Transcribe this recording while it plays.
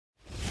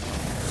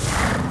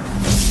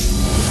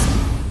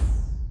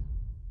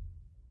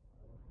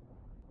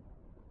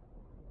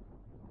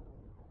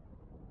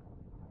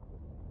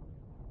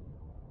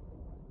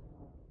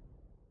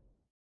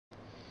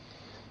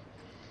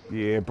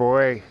Yeah,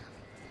 boy.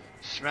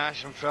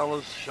 Smash 'em,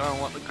 fellas. Show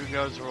 'em what the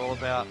Gringos are all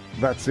about.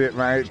 That's it,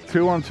 mate.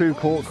 2-on-2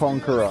 Court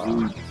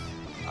Conqueror.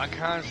 I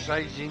can't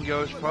say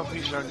Dingos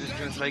properly, so I'm just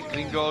going to say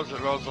Gringos.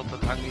 It rolls off the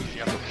tongue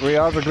easier. We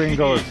are the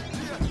Gringos.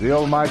 The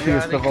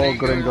almightiest of all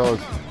Gringos.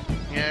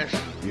 Yes.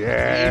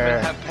 Yeah. We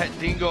even have pet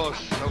dingoes,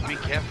 so be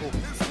careful.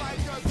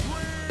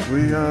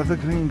 We are the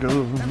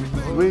Gringos.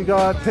 We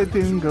got pet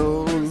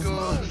dingoes.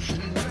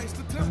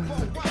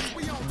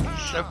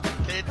 Some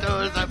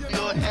potatoes up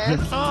your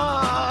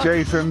ass.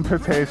 Jason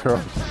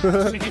Potatoes.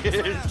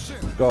 Yes.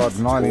 God,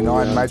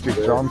 99 Magic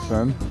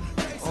Johnson.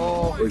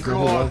 Oh,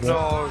 God,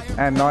 no.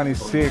 And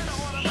 96.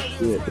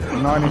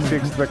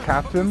 96 the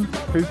captain.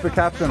 Who's the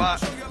captain?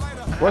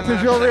 What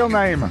is your real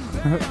name?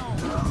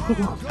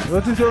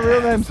 What is your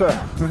real name, sir?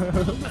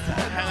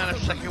 Hang on a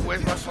second,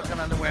 where's my fucking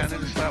underwear? I need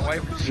to start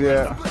waving.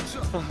 Yeah.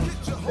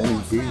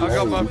 I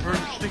got my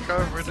broomstick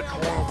over in the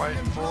corner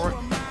waiting for it.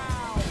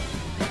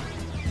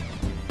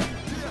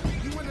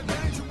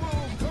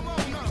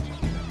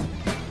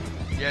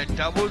 Yeah,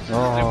 doubles is a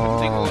different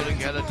thing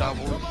altogether,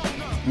 doubles.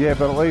 Yeah,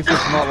 but at least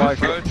it's not like...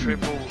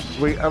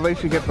 triples. At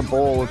least you get the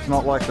ball, it's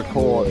not like the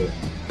court.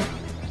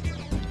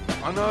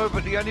 I know,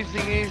 but the only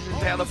thing is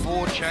how the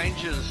board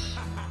changes.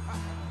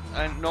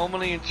 And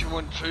normally in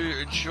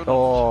 2-on-2 it shouldn't.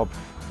 Oh,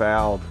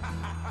 fouled.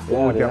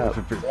 Oh, that was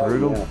a bit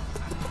brutal.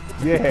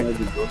 Yeah.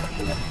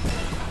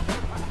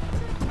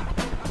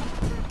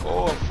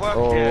 Oh, fuck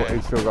oh, yeah.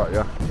 he still got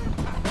you.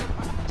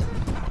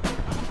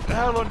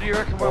 How long do you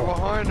reckon we're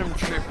behind him,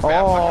 Trip?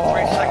 About fucking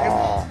 3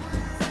 seconds?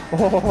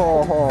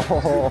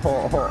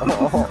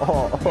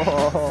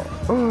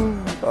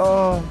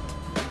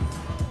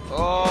 Oh,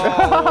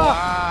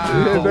 wow.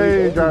 Yeah,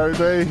 there you go,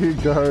 there you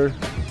go.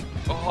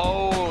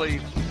 Holy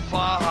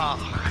fuck.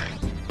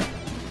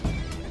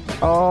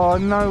 Oh,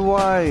 no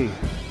way.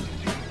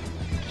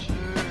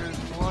 Dude,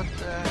 what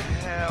the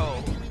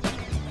hell?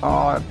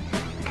 Oh,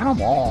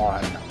 come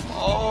on.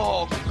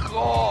 Oh,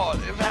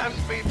 God. If that's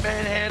been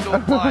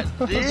manhandled like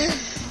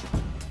this,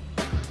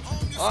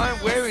 I'm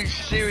wearing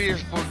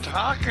serious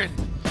Buntaken.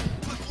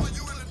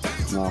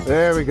 No.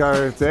 There we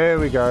go, there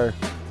we go.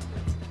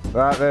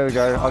 Right, there we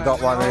go. I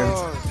got one in.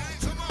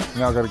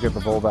 Now I've got to get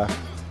the ball back.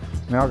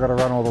 Now I've got to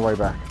run all the way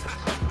back.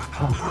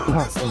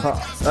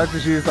 That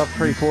just used up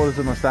 3/4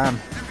 of my stam.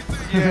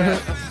 Yeah.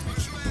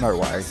 No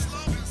way.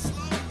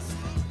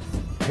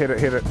 Hit it,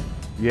 hit it.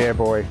 Yeah,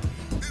 boy.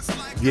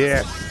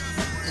 Yes.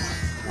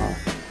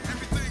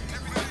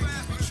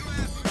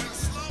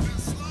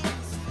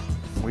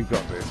 We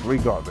got this, we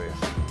got this.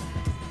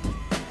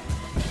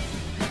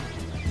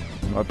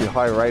 Might be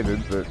high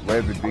rated, but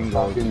where the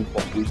Dingos?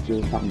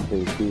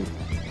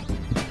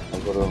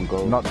 I've got it on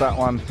goal. Not that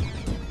one.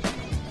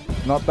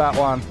 Not that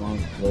one.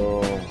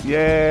 Oh,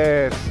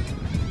 Yes.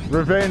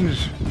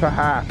 Revenge for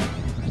half.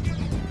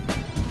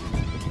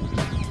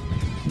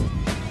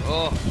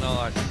 Oh,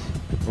 nice.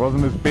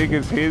 Wasn't as big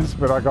as his,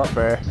 but I got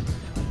there.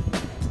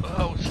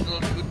 Oh, still a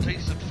good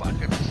decent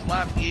fucking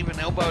slap. You even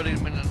elbowed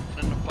him in the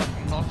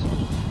fucking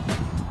nostrils.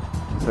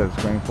 Set a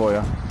screen for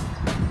you.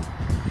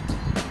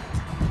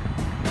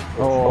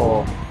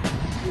 Oh.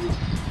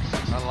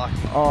 Unlucky.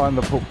 Oh, and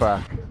the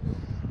putback.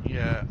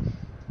 Yeah.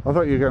 I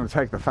thought you were going to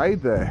take the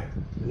fade there.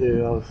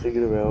 yeah, I was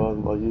thinking about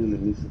it. I usually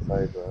miss the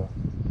fade, bro.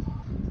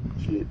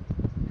 Shit.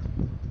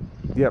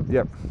 Yep,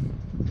 yep.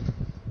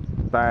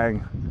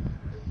 Bang.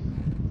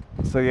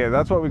 So yeah,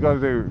 that's what we got to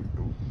do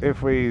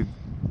if we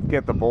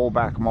get the ball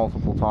back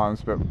multiple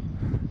times, but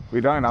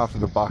we don't after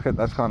the bucket.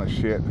 That's kind of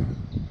shit.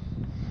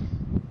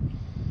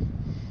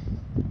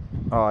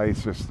 Oh,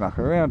 he's just snuck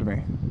around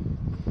me.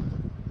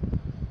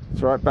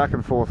 It's right, back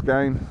and forth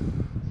game.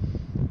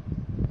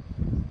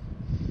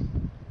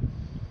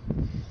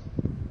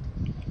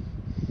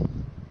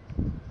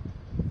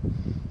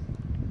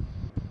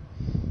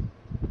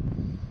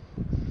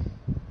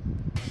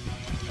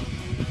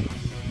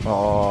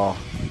 Oh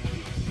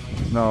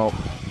no!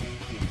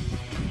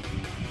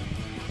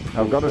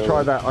 I've got to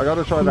try that. I got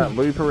to try that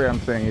loop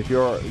around thing. If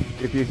you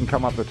can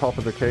come up the top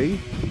of the key,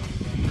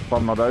 if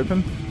I'm not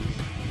open,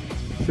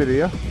 sit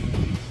here,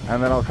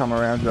 and then I'll come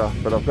around you.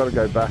 But I've got to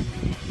go back.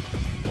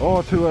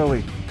 Oh, too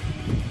early.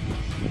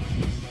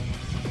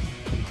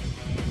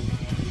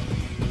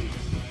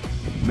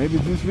 Maybe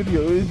this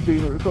video is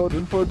being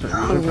recorded for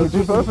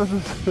technology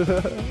purposes.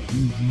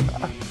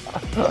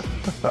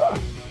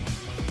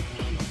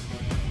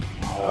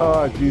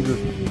 Oh, Jesus.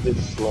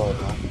 It's slow.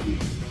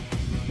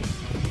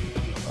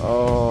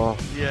 Oh.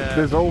 Yeah.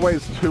 There's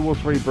always 2 or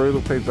 3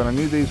 brutal teams, and I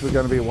knew these were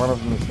going to be one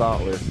of them to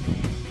start with.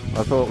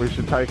 I thought we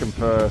should take them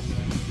first.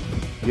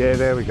 Yeah,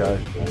 there we go.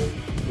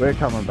 We're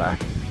coming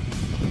back.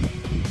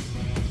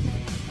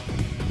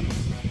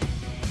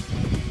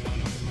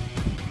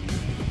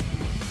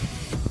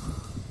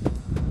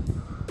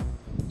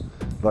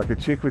 Like a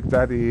chick with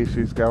daddy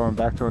issues going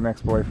back to an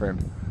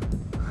ex-boyfriend.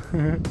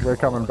 We're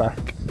coming back.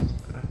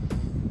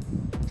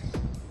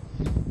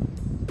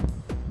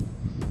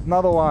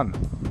 Another one.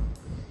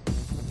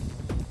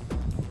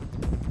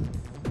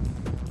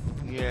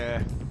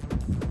 Yeah.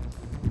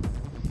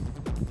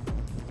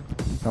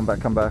 Come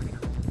back, come back.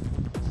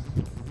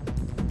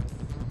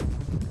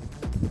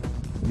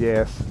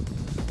 Yes.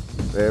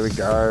 There we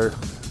go.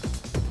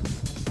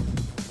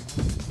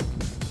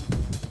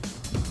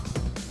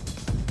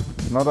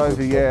 Not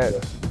over yet.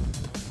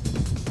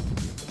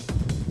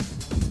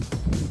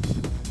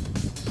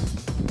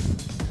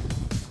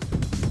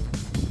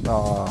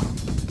 Oh.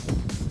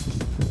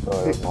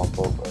 Oh, that's my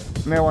fault, bro.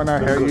 Now I know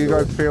how you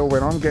guys feel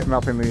when I'm getting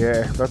up in the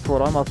air. That's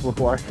what I must look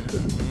like.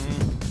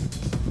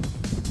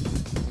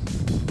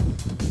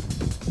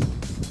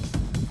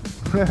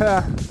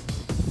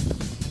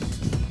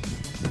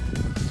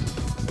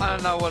 I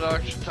don't know whether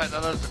I should take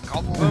that as a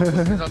compliment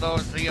because I know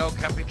it's the El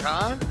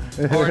Capitan,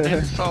 or an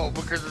insult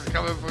because it's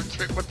coming from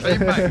my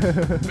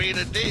teammate being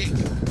a dick.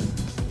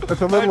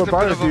 It's a little of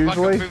both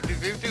usually.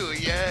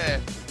 50-50, yeah.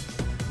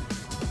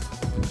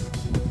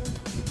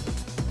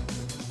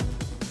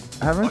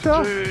 Haven't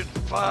Oh, you? dude,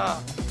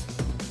 fuck.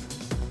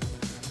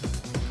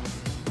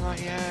 Oh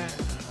yeah,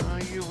 oh,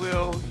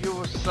 you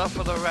will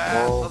suffer the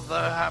wrath of the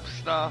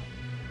hamster.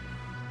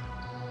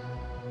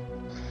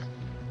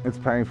 It's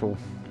painful.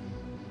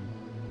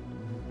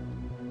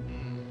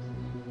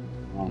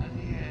 Yeah.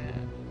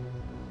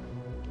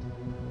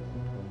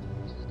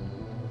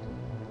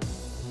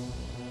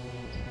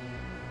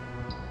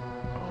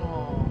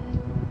 Oh.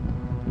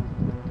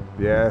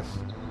 Yes.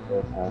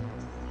 Okay.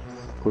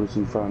 Put us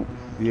in front.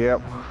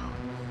 Yep.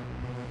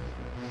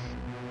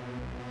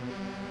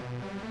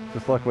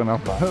 Just like when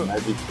I'm...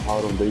 Magic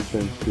hard on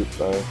defense shit,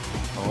 bro.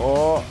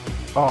 Oh.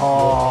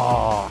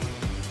 Oh.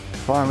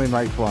 Finally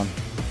makes one.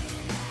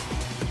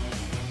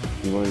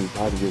 You know, it's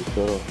hard to get a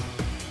shot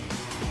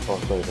off. Oh,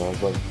 sorry, bro. I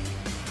was like,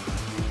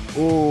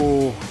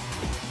 Ooh.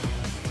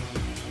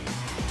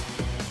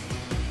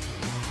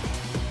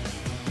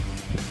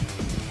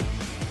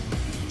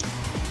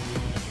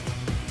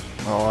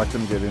 Oh, I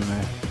couldn't get in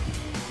there.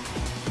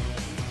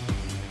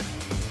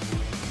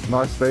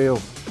 Nice steal.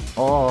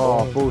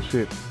 Oh,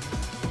 bullshit.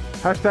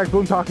 Hashtag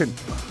Buntaken.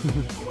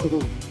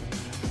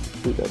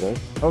 shoot that,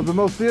 bro. Of the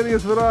most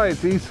serious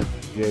varieties.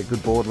 Yeah,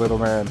 good board, little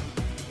man.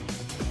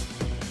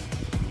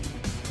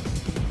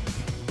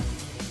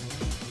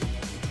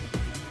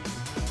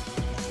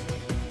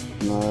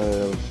 No,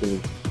 that was silly.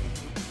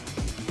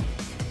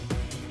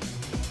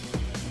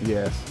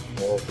 Yes.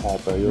 Yeah,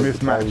 bro. You're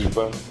Mismatch. the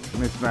bro.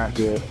 Mismatch.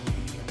 Yeah.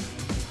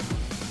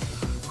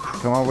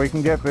 Come on, we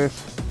can get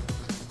this.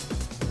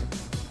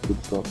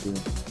 Good stop, yeah.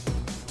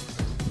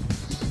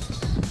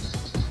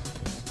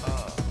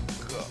 Oh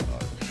god.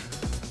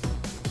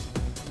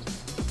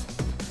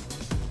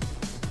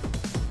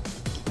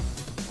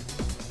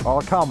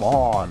 Oh, come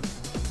on.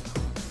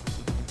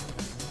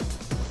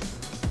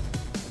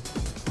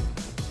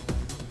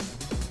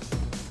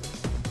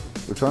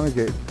 We're trying to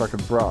get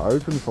fucking bra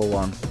open for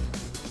one.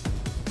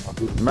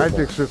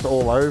 Magic's just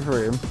all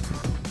over him.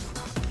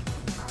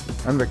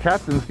 And the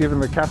captain's giving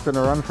the captain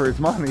a run for his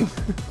money.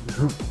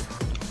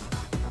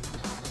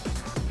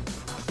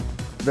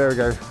 There we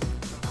go.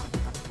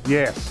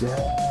 Yes. Yeah.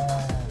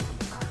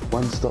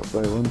 One stop,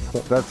 bro. One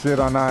stop. That's it,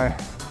 I know.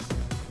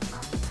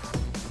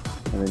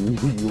 And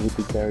then you with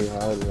the carry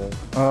hard,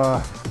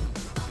 bro.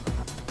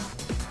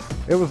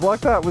 It was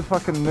like that with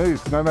fucking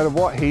Noose. No matter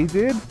what he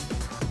did,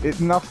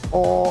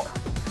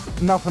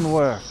 nothing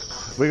worked.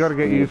 We got to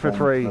get you for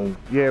 3.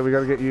 Yeah, we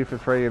got to get you for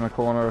 3 in a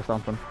corner or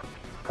something.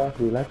 Fuck,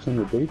 relax on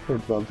the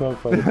defense, bro. I'm trying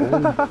to find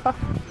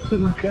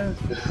the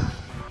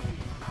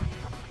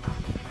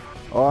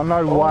ball. Oh,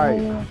 no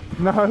way.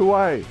 No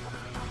way.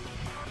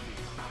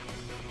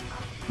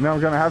 Now I'm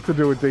going to have to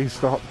do a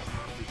D-stop.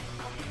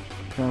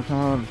 Come on, come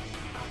on.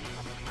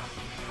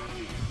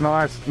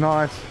 Nice,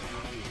 nice.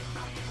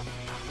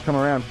 Come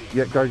around.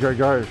 Yeah, go, go,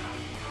 go.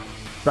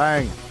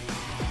 Bang.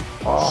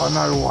 Oh,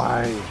 no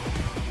way.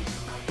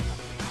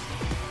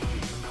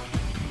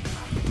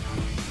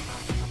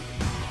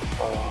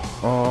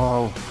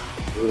 Oh.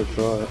 We're gonna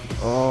try it.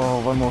 Oh,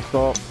 one more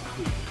stop.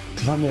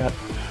 Come out.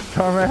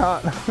 Come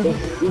out.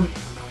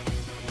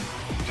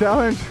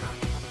 Challenge.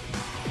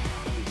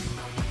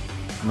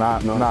 Nah,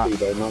 Nice nah. thing,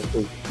 bro. Nice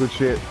thing. Good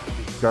shit.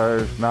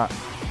 Go, nah.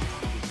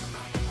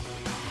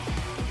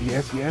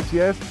 Yes, yes,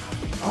 yes.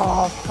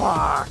 Oh,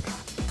 fuck.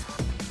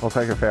 I'll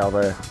take a foul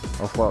there.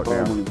 I'll slow it Ball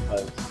down. on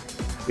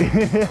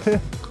his face.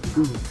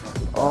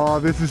 Oh,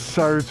 this is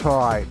so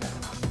tight.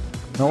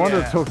 No wonder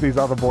it took these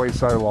other boys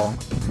so long.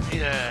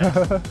 Yeah.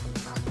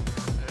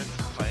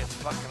 it's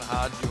fucking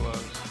hard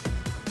duos.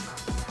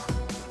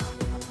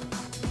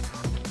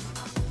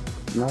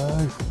 No.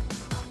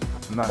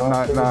 No,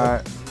 no,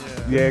 no.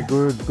 Yeah,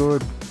 good,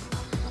 good.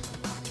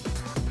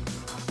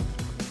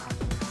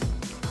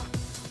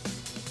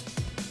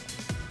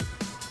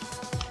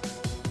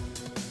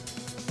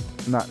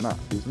 No, no,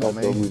 He's not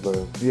back on me. me,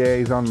 bro. Yeah,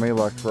 he's on me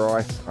like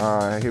rice.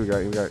 Here we go,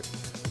 here we go.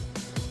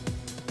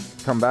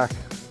 Come back.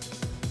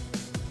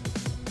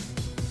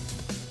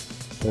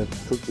 Yeah,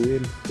 took the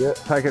in. Yeah.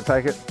 Take it,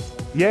 take it.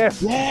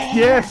 Yes! Yeah!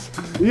 Yes!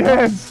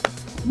 Yes!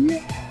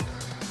 Yeah!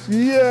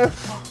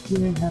 Yes!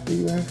 You ain't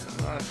happy, bro.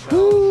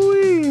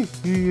 Ooh-wee.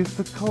 You used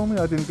to call me,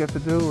 I didn't get to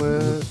do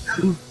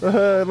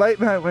it. Late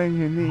night when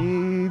you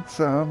need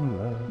some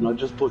love. And I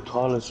just put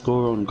Tyler's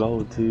score on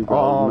goal too, bro.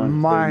 Oh,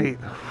 mate.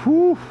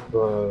 Whew.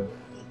 Bro.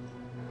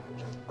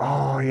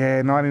 Oh,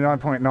 yeah,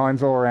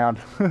 99.9's all around.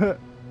 Fuck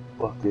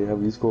yeah,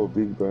 have you scored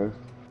big, bro?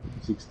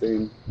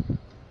 16.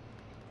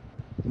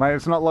 Mate,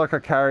 it's not like I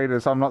carried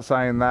us. I'm not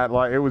saying that.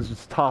 Like, it was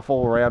just tough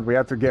all around. We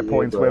had to get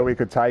points bro. where we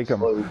could take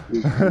them.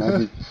 It's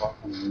magic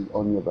fucking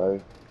on you, bro.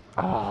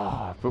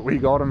 Ah, but we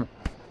got them.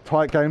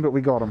 Tight game, but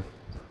we got them.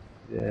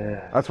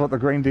 Yeah. That's what the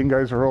Green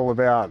Dingos are all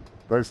about.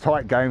 Those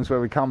tight games where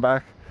we come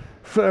back.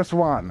 First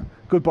one.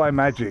 Goodbye,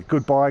 Magic.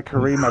 Goodbye,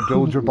 Kareem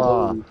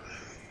Abdul-Jabbar.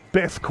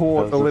 Best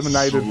court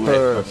eliminated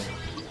first.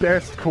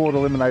 Best court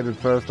eliminated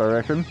first, I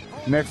reckon.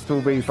 Next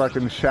will be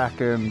fucking Shaq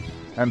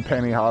and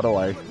Penny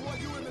Hardaway.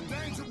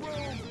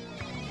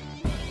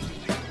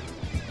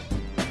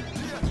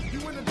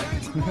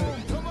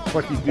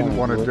 Like you didn't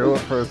want to do it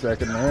for a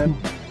second, man.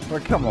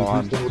 Like, come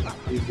on.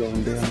 He's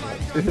going down.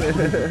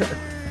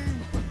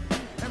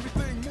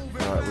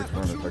 Right, which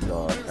one have I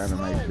got?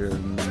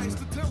 Animation.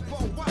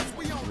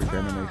 Which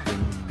animation?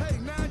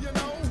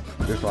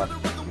 This one.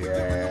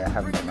 Yeah, I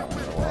haven't done that one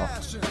in a while.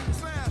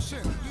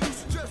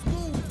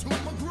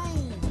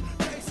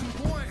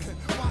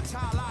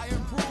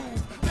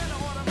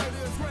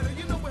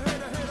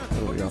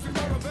 What are we up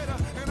again?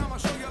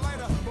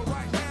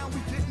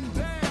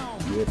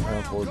 Yeah,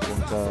 power forward,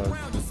 one side.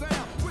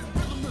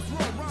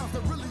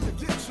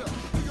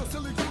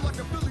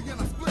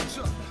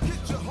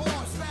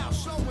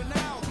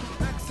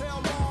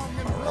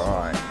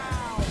 Alright.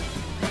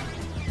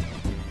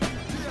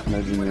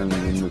 Imagine them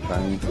in the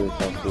training field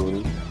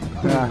afterwards.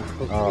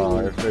 Oh,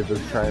 if they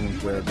just training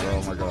field,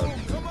 oh my god.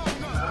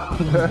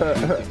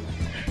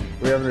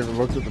 We haven't even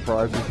looked at the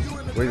prizes.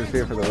 We're just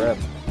here for the rep.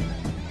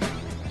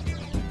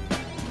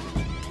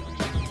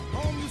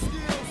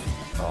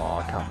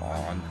 Oh, come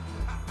on.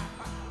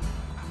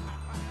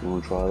 You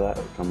want to try that?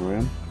 Come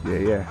around?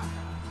 Yeah.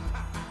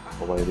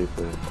 I'll wait here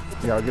for it.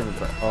 Yeah, I'll give it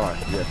back. Alright,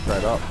 yeah,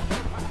 straight up.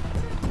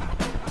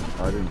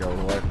 Oh, I didn't go all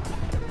the way.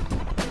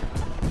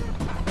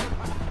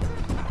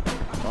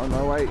 Oh,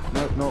 no, wait.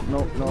 No.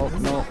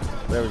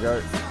 There we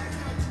go.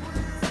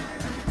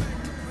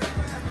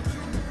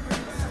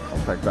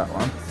 I'll take that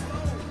one.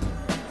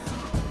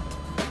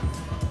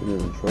 Didn't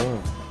even try.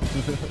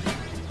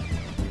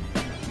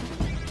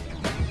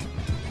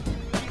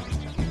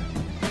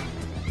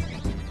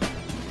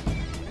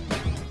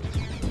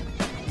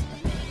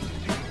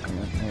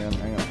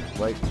 Hang on.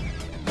 Wait.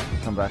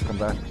 Come back.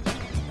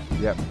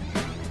 Yep.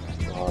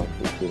 Oh,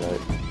 it's too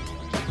late.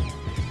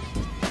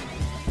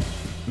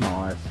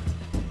 Nice.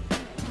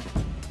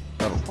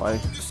 That'll play.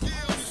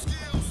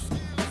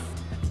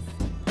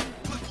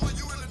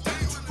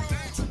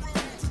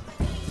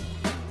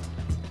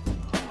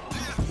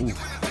 Ooh.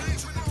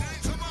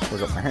 If I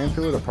got my hand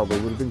to it, I probably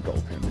would have been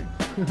goaltending.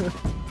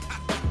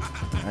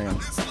 Hang on.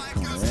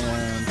 Come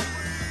around.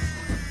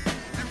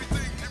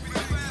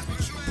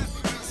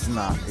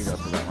 Nah, he got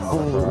to that one.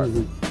 That's alright.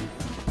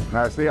 No,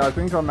 see, I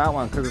think on that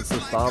one, because it's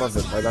the start of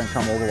it, they don't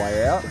come all the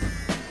way out.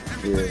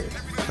 Yeah.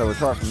 So we'll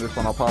try from this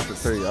one. I'll pass it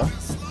to you.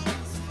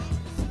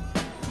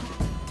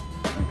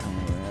 And come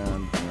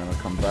around, and then I'll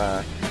come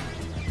back.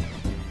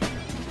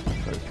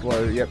 So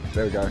slow. Yep,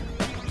 there we go.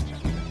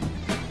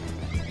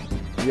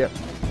 Yep.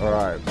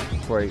 Alright,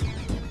 sweet.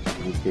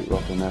 Just keep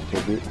rocking that for a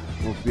bit.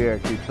 Well, yeah,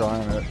 keep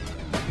trying it.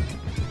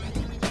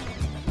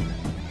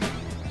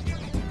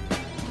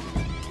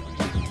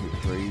 You can hit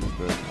threes,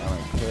 but I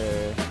don't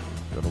care.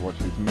 Gotta watch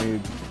his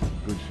mid.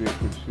 Good shit.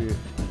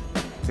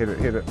 Hit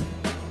it.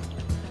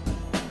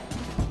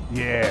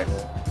 Yes.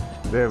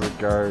 There we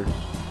go.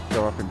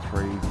 Go up in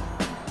threes.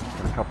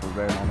 Got a couple of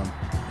them on them.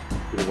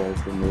 Get away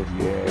from this.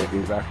 Yeah,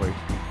 exactly.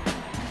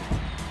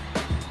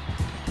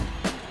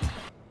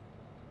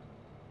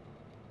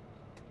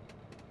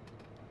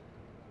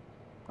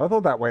 I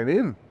thought that went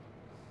in.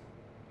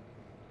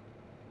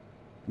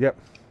 Yep.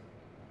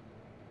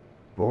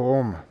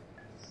 Boom.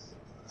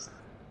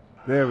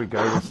 There we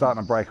go. We're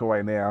starting to break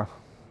away now.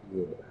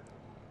 Yeah.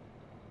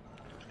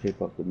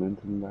 Keep up the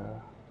momentum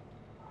there.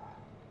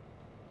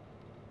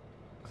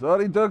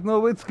 Sorry, Doug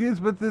Nowitzki's,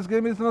 but this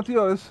game is not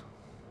yours.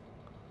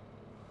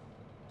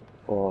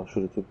 Oh, I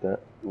should have took that.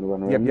 Want to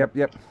run around?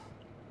 Yep.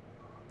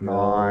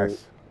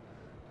 Nice.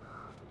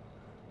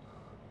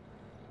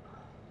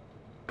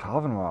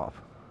 Carving them up.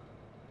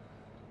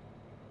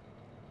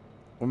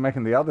 We're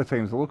making the other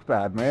teams look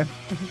bad, man.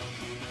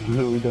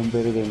 We done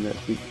better than that.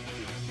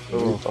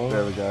 Oh,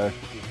 there we go.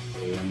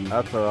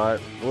 That's alright.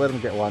 We'll let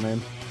them get one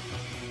in.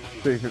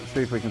 See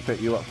if we can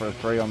set you up for a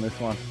 3 on this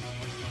one.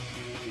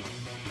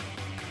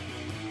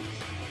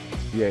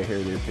 Yeah, here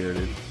it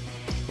is.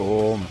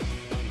 Boom.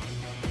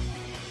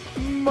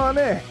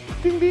 Money!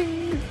 Ding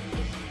ding!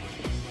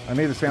 I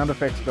need a sound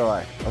effects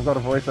guy. I've got a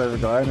voiceover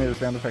guy, I need a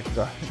sound effects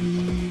guy.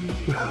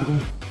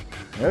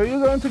 How are you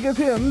going to get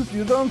him?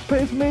 You don't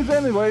pace mates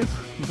anyways.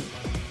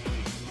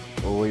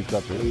 Oh, he's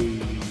got this.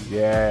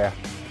 Yeah.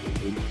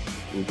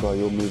 We'll try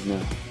your move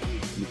now.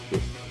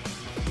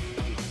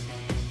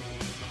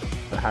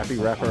 The happy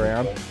wrap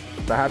around.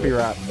 The happy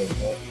wrap.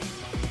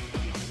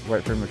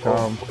 Wait for him to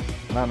come.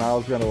 No, I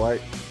was gonna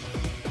wait.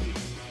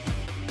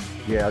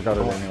 Yeah, I got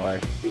it anyway.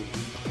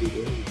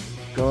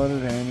 Got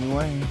it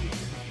anyway.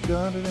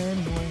 Got it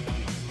anyway.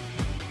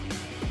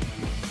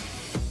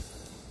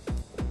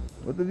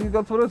 What did you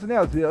got for us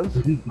now,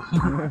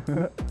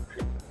 Tiaz?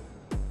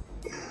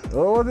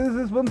 Oh, what is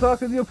this one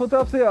talking you put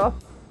up here?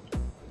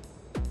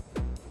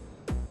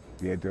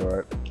 Yeah, do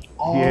it.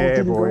 Oh,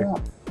 yeah, boy.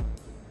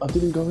 I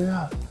didn't go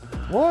out.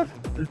 What?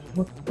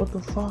 What the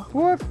fuck?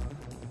 What?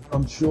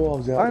 I'm sure I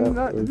was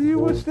out. You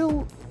were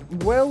still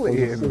well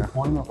in. Still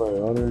point up, I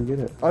don't get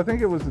it. I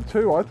think it was the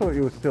 2. I thought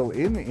you were still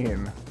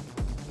in.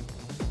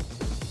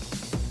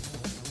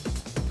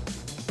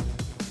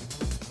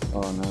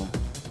 Oh no.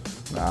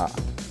 Nah.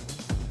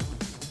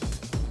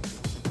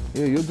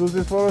 Here, you do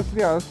this for us,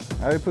 yes.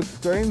 I put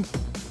screens.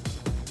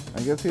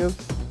 I guess here's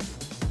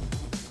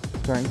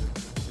screens.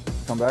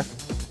 Come back.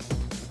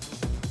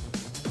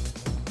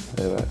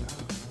 Hey, right.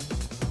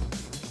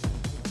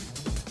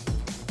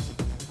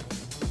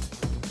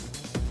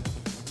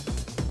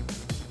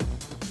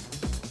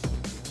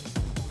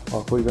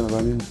 Oh, we're gonna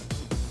run in.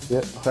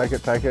 Yep. Take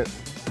it, take it.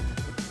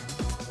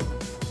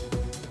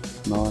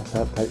 Nice,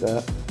 take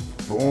that.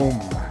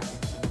 Boom.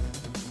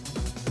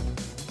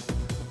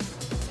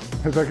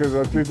 It's like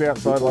a dude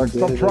outside, like,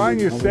 stop trying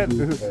your set.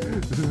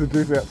 This is the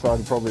dude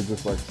outside, probably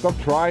just like, stop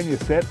trying your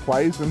set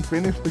plays and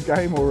finish the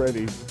game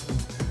already.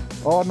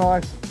 Oh,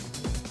 nice.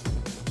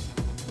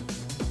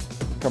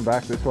 Come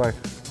back this way.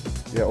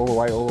 Yeah, all the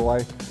way, all the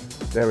way.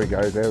 There we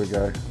go, there we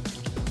go.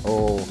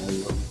 Oh.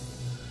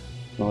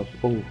 Nice.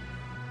 Oh.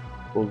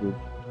 All good.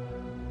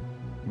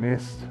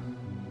 Missed.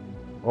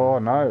 Oh,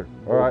 no.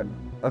 Alright,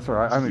 that's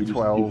alright, only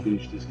 12. You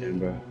finished this game,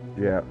 bro.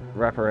 Yeah,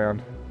 wrap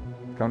around.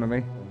 Come to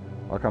me.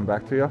 I'll come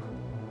back to you.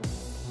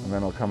 And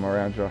then I'll come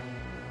around you.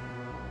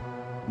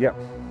 Yep.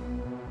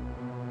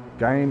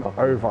 Game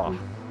over.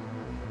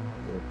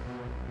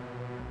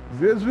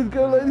 There's we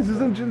go, ladies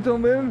and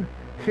gentlemen.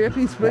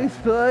 Happy Space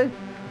Pie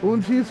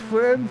and his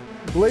friend,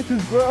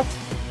 latest bro.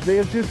 They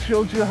have just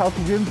showed you how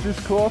to win this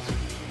court.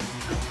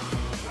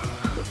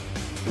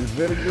 It's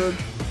very good.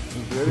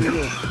 It's very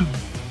good.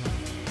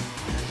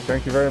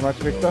 Thank you very much,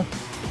 Victor.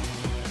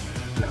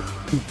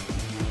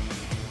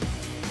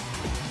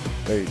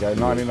 There you go,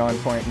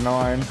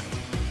 99.9.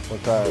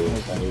 What's that?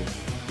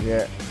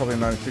 Yeah, probably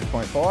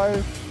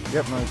 96.5.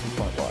 Yep,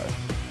 96.5.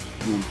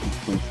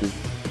 96.6.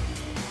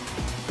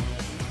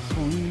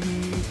 Sweet.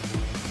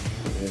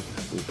 Yes,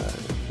 we got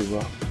it. 2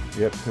 up.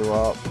 Yep, 2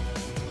 up.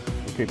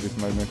 We'll keep this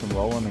momentum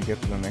rolling and get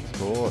to the next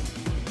court.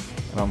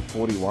 And I'm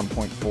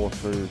 41.4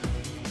 through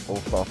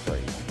All-Star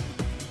 3.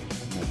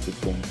 That's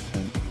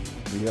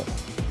 15%. Yep.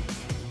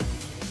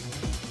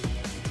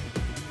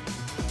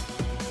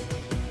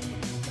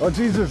 Oh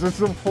Jesus, it's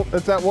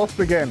that wasp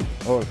again.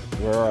 Oh,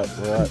 we're alright,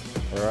 we're alright,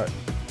 we're alright.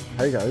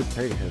 Hey guys,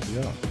 hey, how's it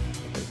going?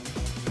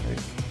 Hey.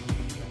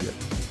 Yeah,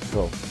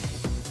 cool.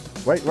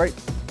 Wait, I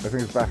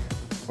think it's back.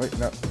 Wait,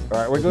 no.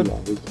 Alright, we're good.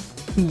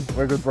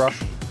 We're good, bro.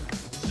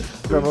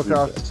 Gotta look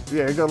after,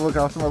 yeah, you gotta look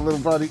after my little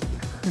buddy.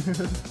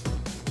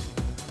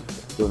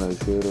 Don't know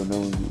shit or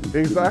no.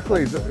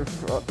 Exactly.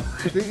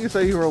 Didn't you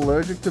say you were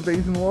allergic to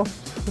bees and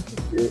wasps?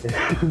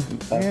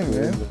 Yeah,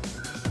 man.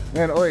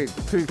 Man, oi,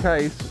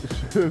 2K,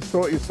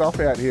 sort your stuff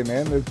out here,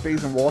 man. There's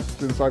bees and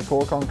wasps inside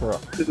Court Conqueror.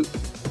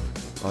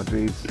 Oh,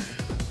 jeez.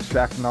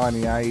 Shaq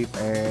 98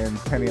 and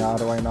Penny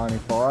Hardaway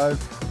 95.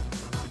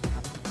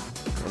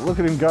 Look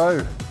at him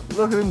go.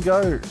 Look at him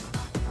go.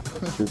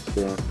 Chip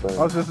stance,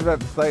 I was just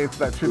about to say it's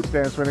that chip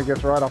stance when it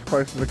gets right up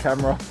close to the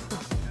camera.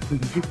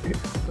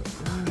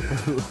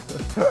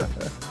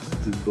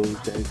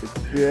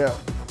 Yeah.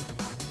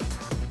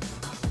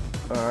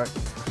 Alright,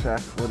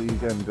 Shaq, what are you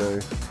going to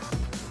do?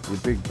 You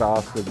big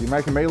bastard. You're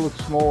making me look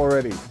small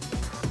already.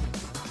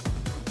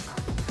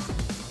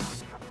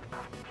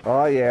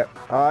 Oh yeah.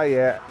 Oh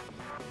yeah.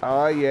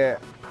 Oh yeah.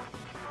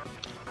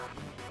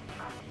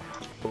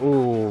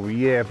 Oh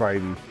yeah,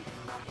 baby.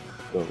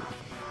 Oh.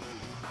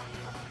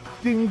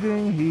 Ding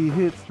ding, he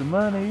hits the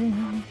money.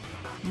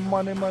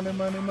 Money, money,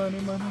 money, money,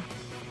 money.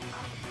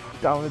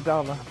 Dollar,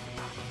 dollar.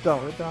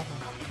 Dollar, dollar.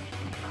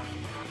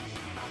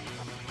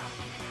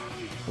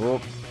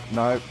 Whoop.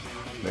 Nope.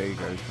 There you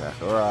go,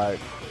 Shaq. Alright.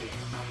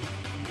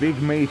 Big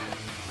meat.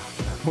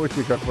 What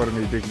you got for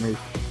me, big meat?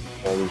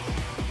 Good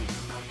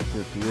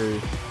for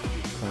you.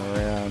 Come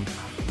around.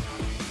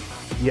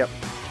 Yep.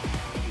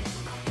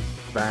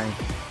 Bang.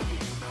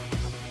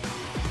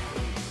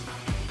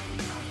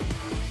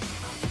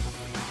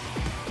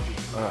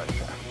 Alright,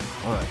 Shaq.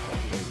 Alright, Shaq.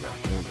 There you go.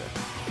 There you go.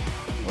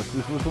 What's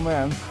this little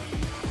man?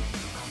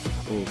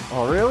 Ooh.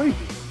 Oh, really?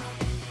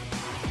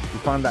 You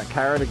find that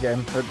carrot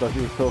again that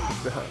he was talking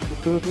about.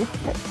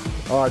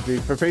 Oh,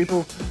 dude, for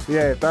people,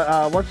 yeah,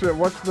 that, watch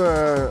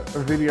the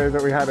video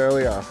that we had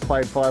earlier.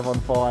 Played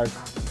 5-on-5.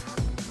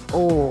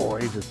 Oh,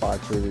 he just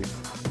bites through these.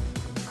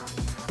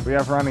 We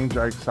have running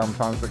jokes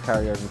sometimes that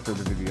carry over through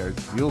the videos.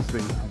 You'll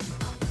see.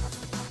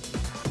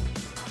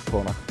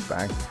 corner.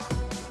 Bang.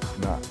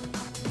 Nah.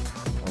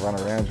 I'll run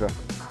around you.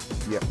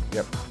 Yep,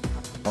 yep.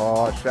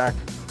 Oh, Shaq.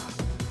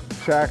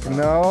 Shaq,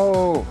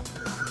 no!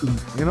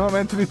 You're not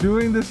meant to be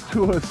doing this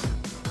to us.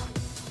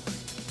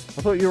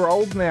 I thought you were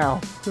old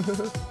now.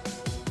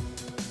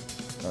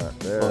 Alright,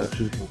 there. Oh,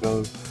 she can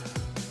go.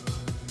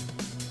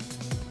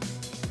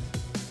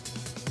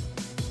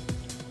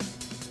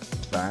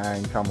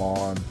 Bang, come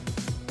on.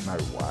 No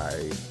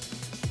way.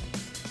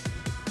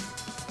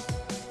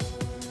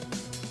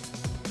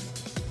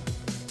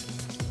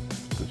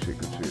 Good shit,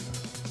 good shit.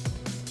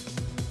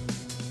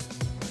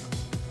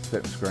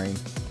 Set screen.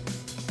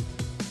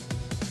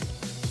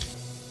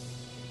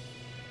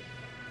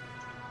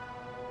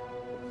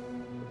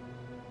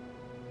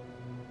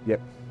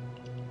 Yep.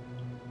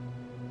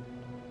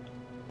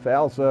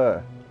 Foul,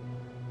 sir.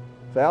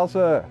 Foul,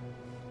 sir.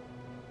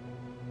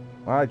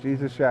 Alright,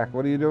 Jesus, Shaq.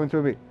 What are you doing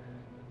to me?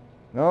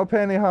 No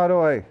penny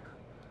hardaway.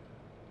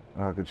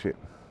 Oh, good shit.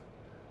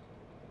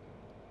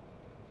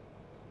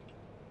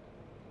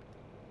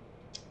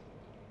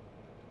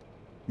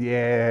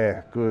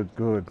 Yeah, good,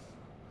 good.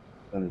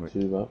 Only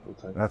two up. We'll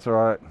take That's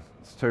alright.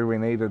 It's two we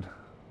needed.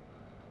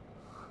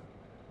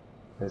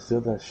 They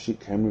still that shit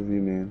camera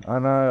view, man. I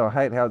know, I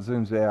hate how it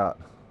zooms out.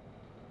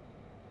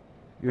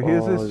 You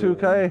hear this,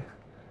 2K? Yeah.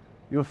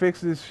 You'll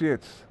fix this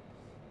shit.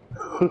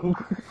 Oh,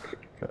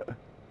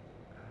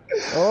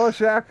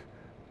 Shaq.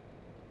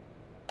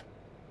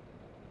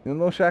 You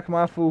know Shaq,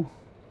 my fool.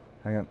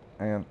 Hang on,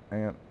 hang on,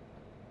 hang on.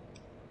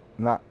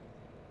 Nah.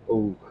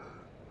 Oh.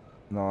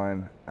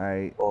 9,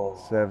 8, Oh.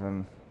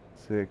 7,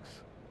 6.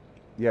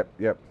 Yep,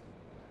 yep.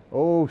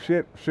 Oh,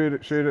 shit. Shoot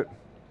it, shoot it.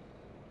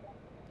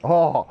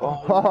 Oh,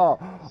 oh,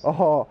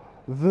 oh,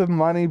 the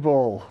money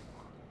ball.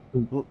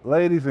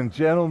 Ladies and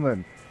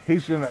gentlemen,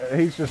 he's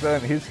just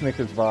earned his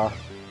Snickers bar.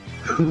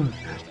 Did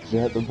you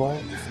have to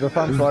bite? The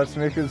fun side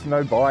Snickers,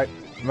 no bite,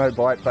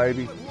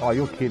 baby. Oh,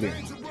 you're kidding.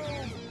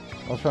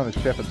 I was trying to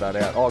shepherd that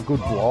out. Oh, good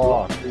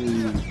block.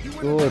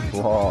 Good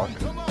block.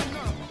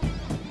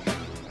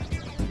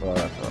 Oh,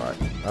 that's alright.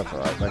 That's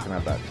alright. They can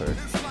have that too.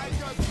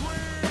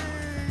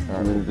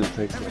 And then it just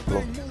takes that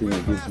block thing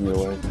and gives me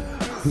away.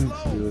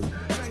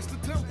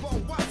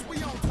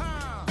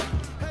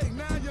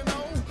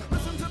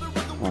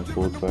 My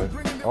forward throw.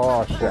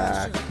 Oh,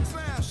 Shaq.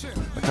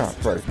 I can't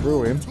throw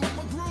through him.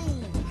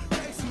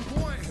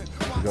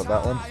 You got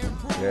that one?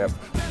 Yep.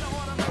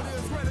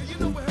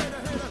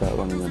 Just that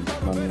one and then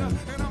money in.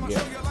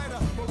 Yep.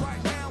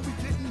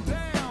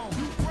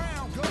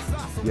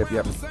 Yep,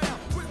 yep.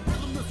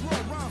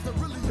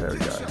 There we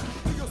go.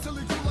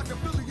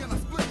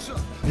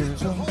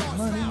 Here's all the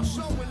money.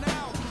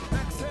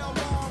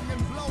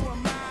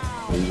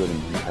 Oh, you got him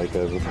to take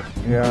over.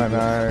 Yeah, I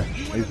know.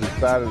 He's as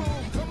bad as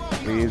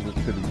he is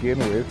to begin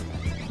with.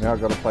 Now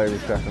I've got to play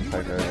with Shaq and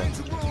take over.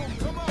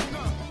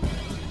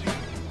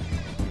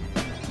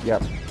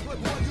 Yep.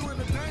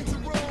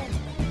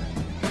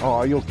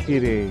 Oh, you're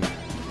kidding.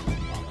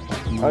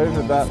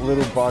 Over that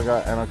little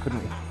bugger and I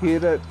couldn't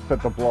hit it,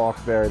 but the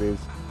block, there it is.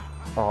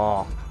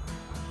 Oh.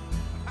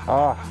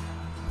 Ah.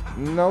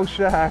 No,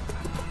 Shaq.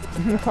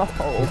 No.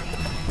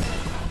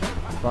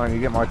 Fine, you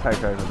get my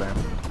takeover then.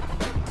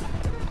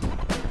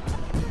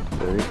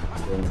 Sorry,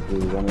 going to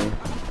running.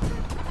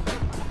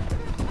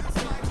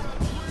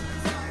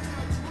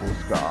 Full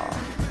scar.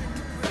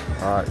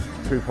 Alright,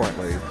 2-point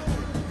lead.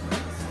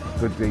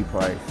 Good D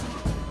play.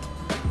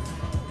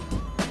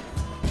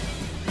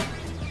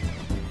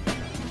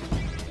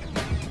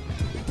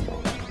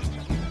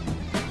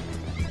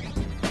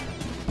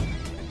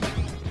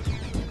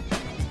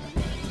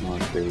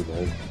 Nice, there we go.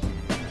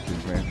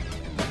 Excuse me.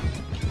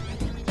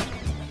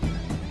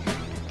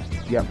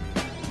 Yep.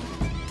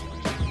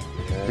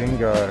 Yeah.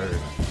 Bingo.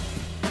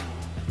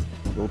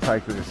 We'll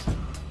take this.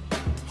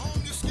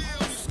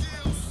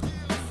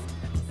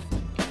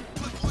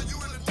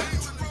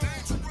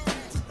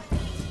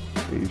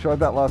 Yeah, you tried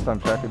that last time,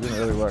 Jack. It didn't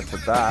really work,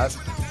 but that...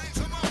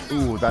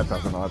 Ooh, that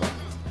doesn't either.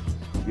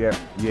 Yep,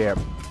 yep.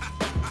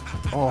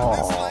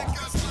 Oh.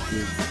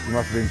 You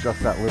must have been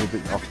just that little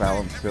bit off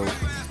balance still.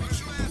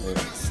 Yeah,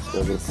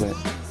 still got a plant.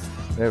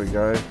 There we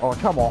go. I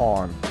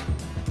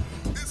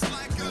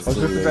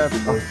was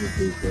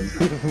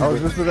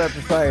just about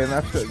to say, and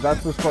that's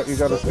the spot you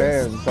got to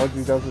stand.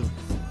 Dodgy doesn't.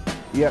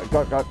 Yeah,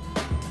 got.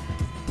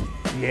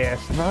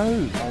 Yes,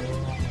 no.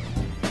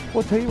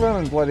 What's he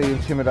running bloody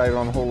Intimidator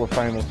on Hall of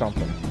Fame or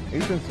something?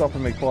 He's been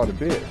stopping me quite a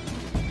bit.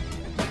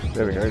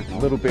 There we go. A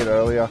little bit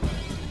earlier.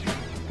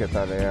 Get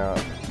that out.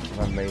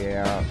 Run me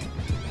out.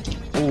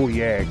 Oh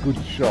yeah, good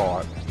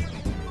shot.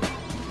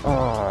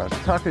 Oh,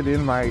 tuck it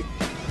in, mate.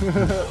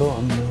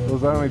 It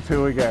was only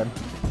 2 again.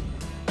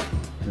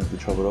 You have to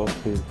chop it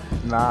off too.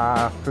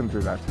 Nah, couldn't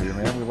do that to you,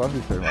 man. We love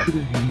you too much.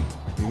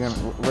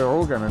 We're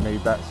all gonna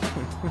need that.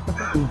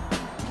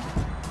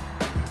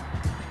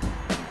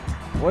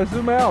 Where's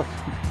the mouth?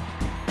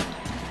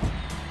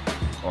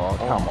 Oh,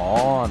 come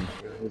on.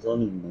 It was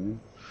on him, man.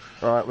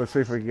 Alright, let's see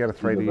if we can get a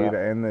 3 to you to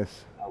end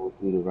this. I will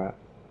do the wrap,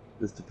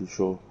 just to be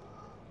sure.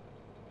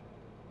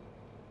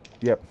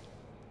 Yep.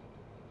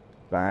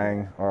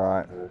 Bang.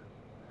 Alright.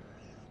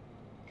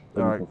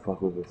 Then you can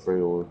fuck with a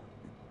free or.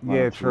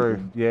 Yeah, true.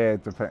 Yeah,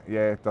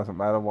 it doesn't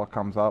matter what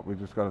comes up. We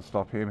just got to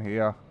stop him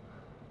here.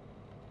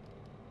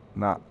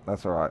 Nah,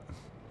 that's all right.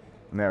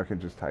 Now we can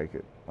just take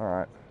it. All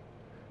right.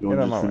 You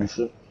want to just finish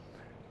it?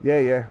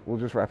 Yeah. We'll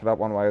just wrap it up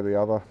one way or the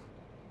other.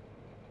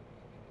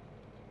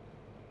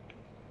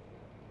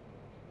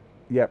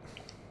 Yep.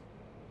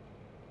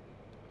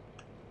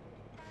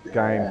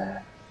 Game.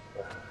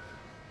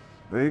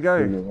 There you go.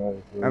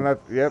 And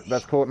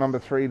that's court number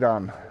 3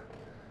 done.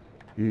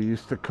 You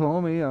used to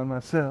call me on my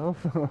cell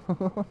phone.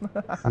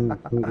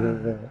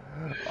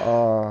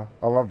 Oh,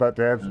 I love that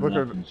dance. Look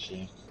at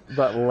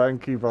that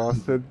lanky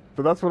bastard.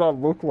 But that's what I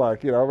look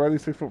like. You know, I'm only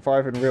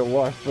 6'5" in real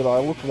life, but I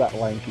look that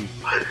lanky.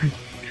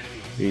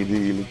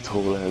 You look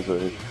tall as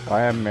well.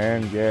 I am,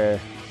 man, yeah.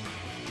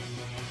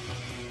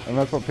 And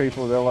that's what they're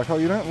like, oh,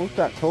 you don't look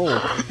that tall.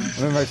 And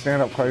then they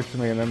stand up close to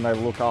me and then they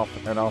look up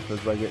and up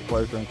as they get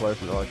closer and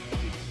closer. They're like,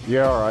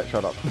 yeah, alright,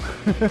 shut up.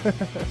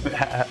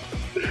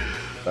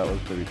 That was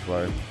pretty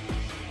slow.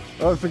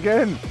 Oh, it's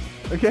again!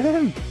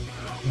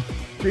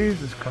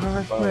 Jesus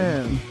Christ,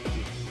 man.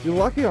 You're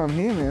lucky I'm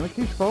here, man. It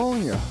keeps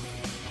following you.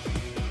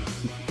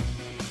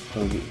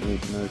 Don't get me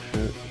no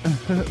shit.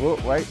 Well,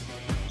 wait.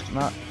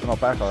 Nah, it's not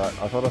back, alright.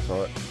 I thought I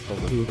saw it.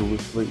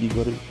 You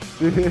got it.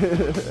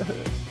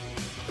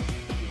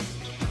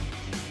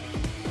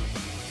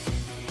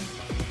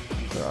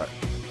 It's alright.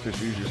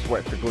 Just use your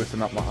sweat to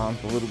glisten up my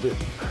arms a little bit.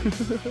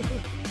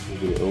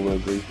 Get elbow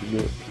grease in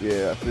it.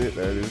 Yeah, that's it.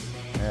 There it is.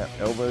 Yeah,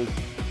 elbows.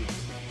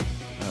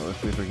 Right, let's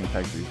see if we can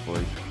take these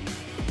boys.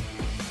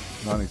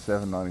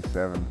 97.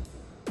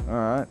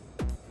 Alright.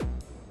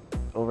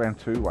 All around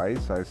 2 ways,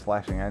 so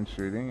slashing and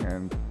shooting,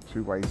 and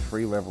 2 ways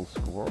 3-level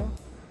scorer.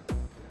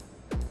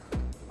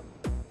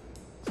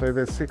 So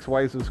there's 6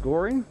 ways of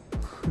scoring?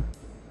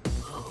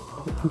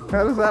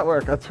 How does that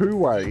work? A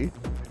 2-way,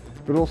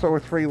 but also a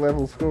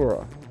 3-level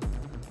scorer.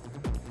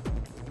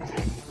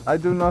 I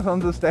do not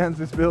understand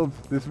this build,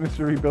 this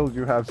mystery build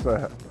you have,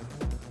 sir.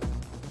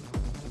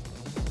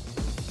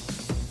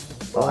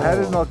 Oh.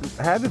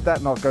 How did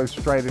that not go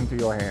straight into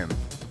your hand?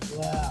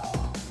 Wow.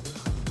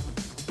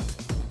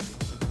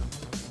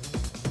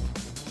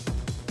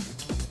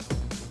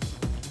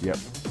 Yep.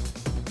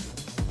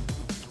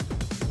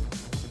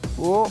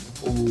 Whoa.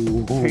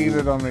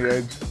 Cheated on the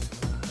edge.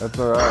 That's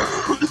alright.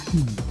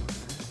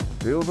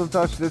 If he would have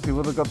touched this, he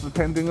would have got the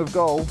pending of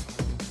goal.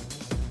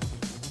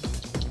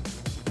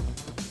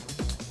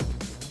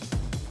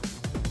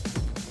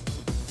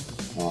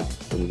 Oh,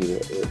 there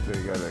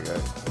you go.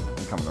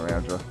 I'm coming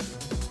around you.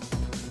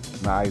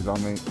 Nah, he's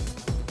on me.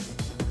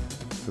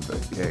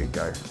 There you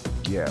go.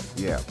 Yeah.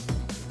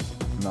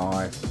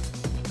 Nice.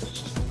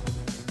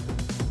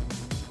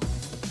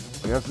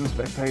 We have some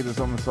spectators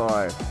on the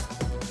side.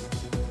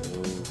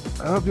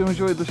 I hope you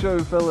enjoyed the show,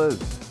 fellas.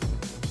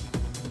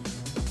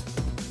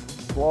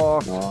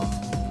 Blocked.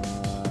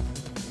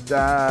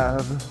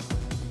 Dab.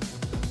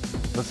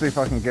 Let's see if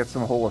I can get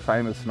some Hall of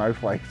Famers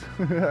snowflakes.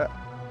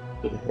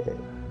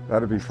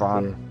 That'd be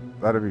fun.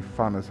 That'd be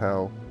fun as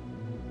hell.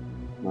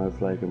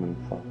 Snowflake him and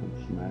fucking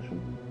smash him.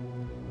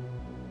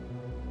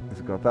 Has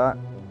it got that?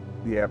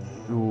 Yep.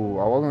 Ooh,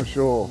 I wasn't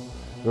sure.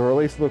 The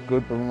release looked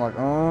good, but I'm like,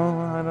 oh,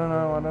 I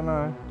don't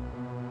know.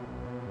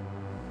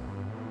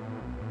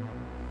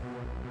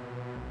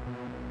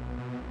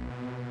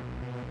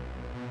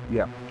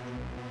 Yep.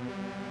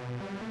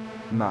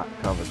 Not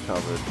covered.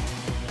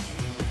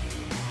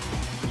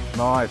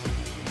 Nice.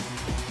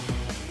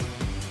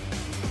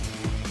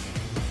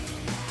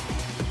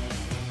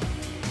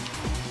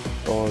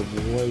 Oh,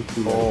 way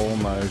too low.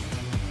 Almost.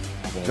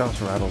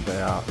 Just rattled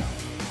out.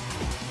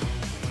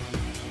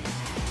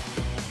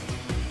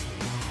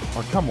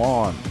 Oh, come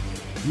on.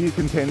 You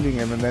contending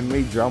him and then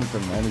me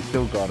jumping and he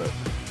still got it.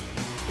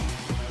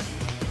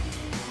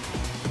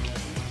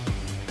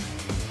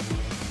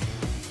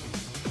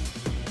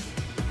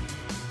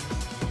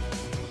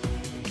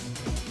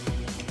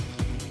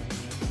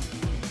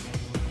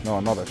 No,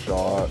 not a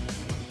shot.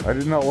 I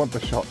did not want the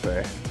shot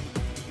there.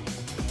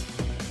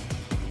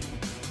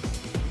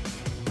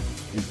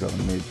 He's got a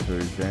mid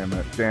too, damn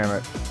it.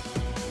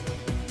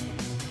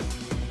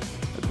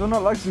 I do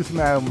not like this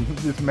mailman.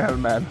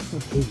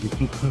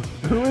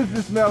 Who is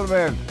this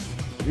mailman?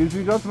 Is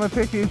he got my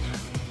package?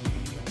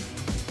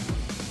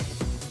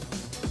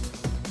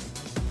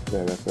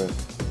 Yeah, that's it.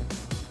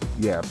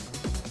 Yeah.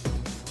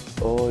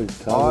 Oh, he's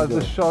coming. Oh,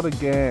 the shot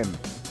again.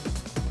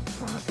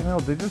 Fucking hell,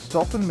 they're just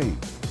stopping me.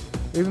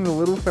 Even the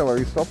little fella,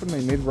 he's stopping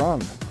me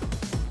mid-run.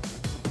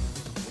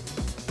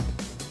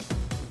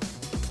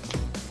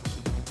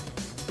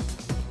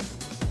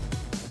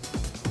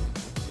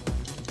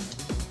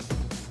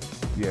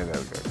 Yeah,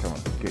 there we go. Come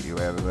on, get you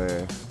out of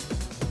there.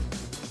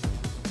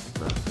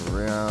 That's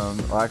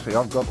around. Oh, actually,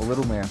 I've got the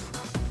little man.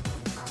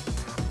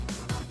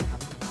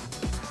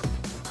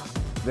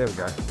 There we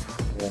go.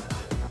 Yeah.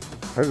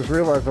 I just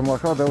realised, I'm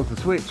like, oh, that was the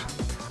switch.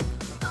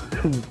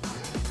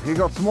 He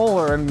got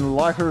smaller and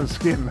lighter in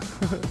skin.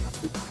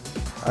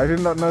 I did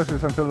not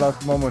notice until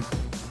last moment.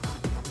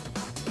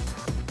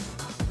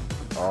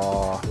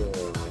 Oh.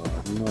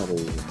 Not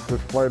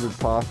just floated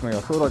past me. I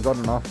thought I got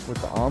enough with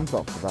the arms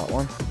up for that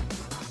one.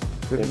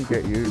 Didn't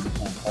get you.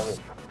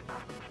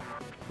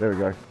 There we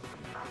go.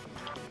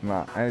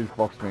 Nah, and he's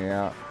boxed me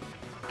out.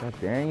 God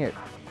dang it.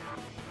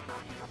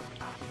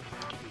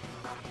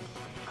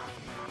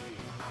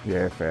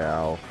 Yeah,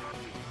 foul.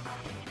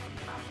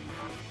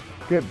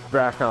 Get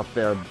back up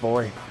there,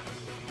 boy.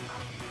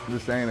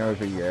 This ain't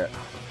over yet.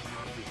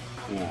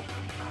 Yeah.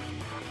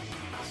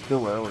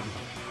 Still early.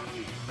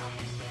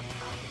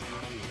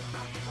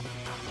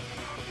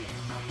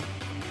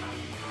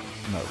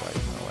 No way,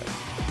 no way.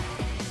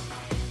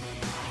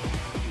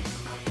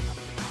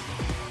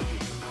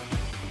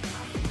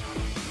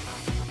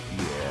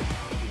 Yeah.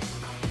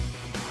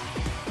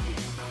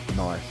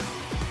 Nice.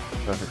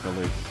 Perfect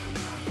release.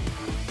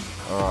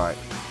 Alright.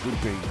 Good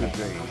D, good D.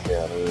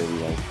 Yeah, I really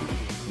like it.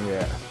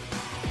 Yeah.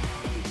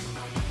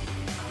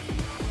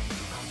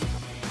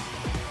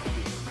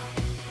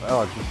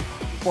 Oh, just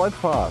slide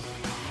past.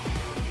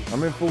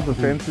 I'm in full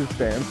defensive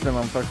stance and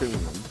I'm fucking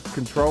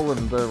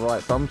controlling the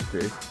right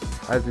thumbstick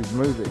as he's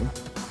moving.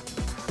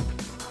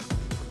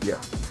 Yeah.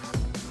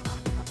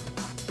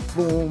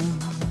 Boom.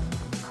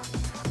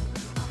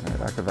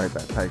 Alright, activate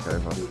that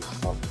takeover.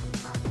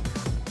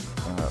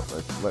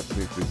 Let's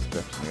see if this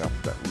steps me up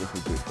that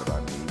little bit that I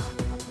need.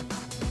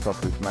 Stop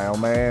this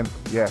mailman.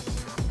 Yes.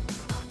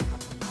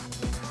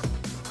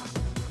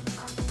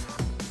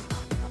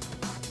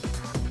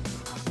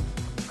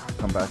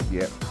 Come back.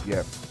 Yep.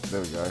 Yep.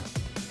 There we go.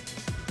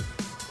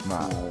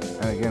 Nah.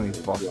 And again, he's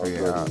boxed me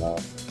out.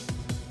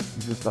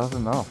 He just does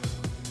enough.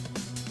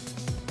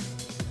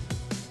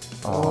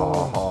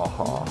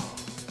 Oh.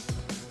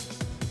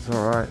 It's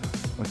alright.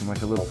 We can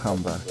make a little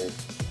comeback.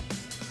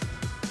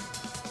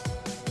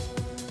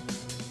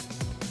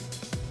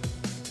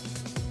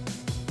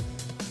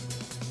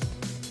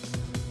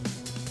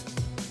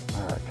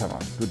 Alright, come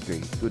on. Good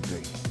D. Good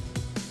D.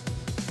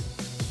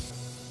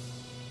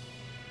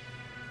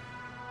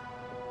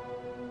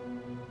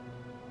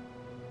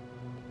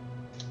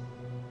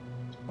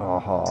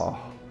 Oh.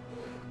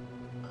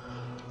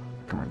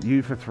 Come on,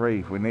 U for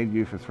 3. We need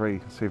U for 3.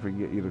 See if we can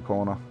get you to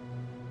corner.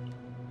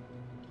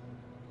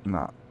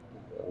 Nah.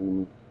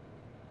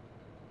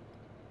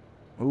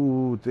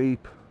 Ooh,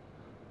 deep.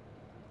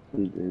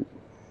 Deep.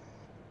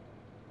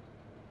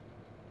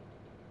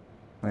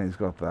 And he's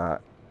got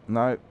that.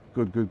 No,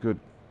 good.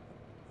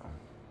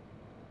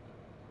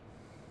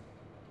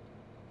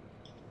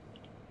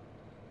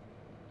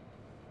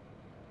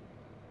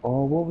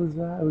 Oh, what was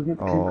that? We get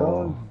to keep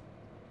going.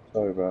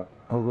 Sorry, bro.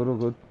 All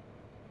good.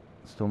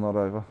 Still not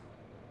over.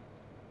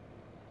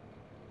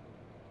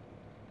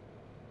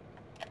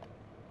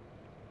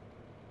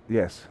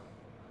 Yes.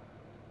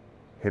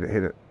 Hit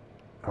it.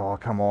 Oh,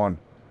 come on.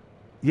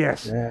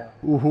 Yes. Yeah.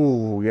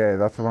 Ooh, yeah,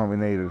 that's the one we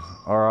needed.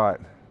 Alright.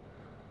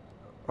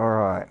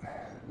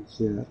 That's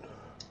it.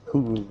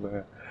 Cool,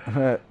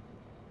 man.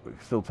 We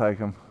can still take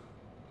him.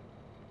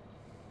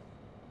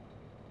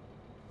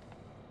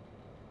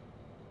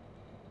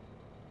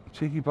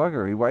 Cheeky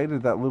bugger, he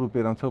waited that little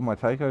bit until my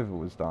takeover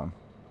was done.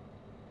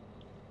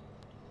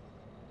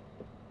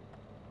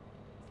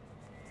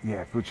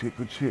 Yeah, good shit.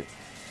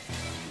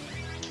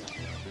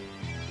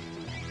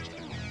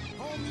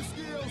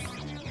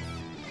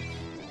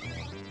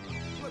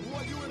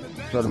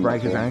 Try to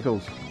break his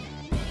ankles.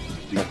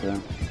 Okay.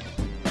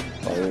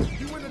 Oh, yeah.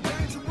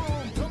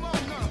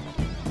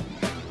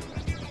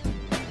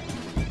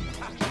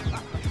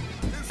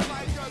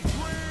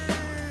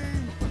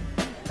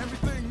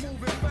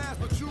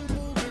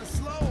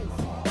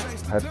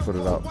 Had to put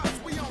it up.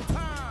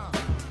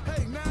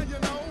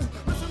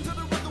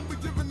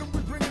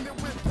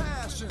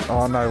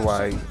 Oh, no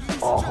way.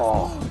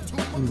 Oh.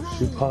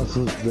 She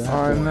passes that.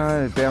 I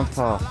know, bounce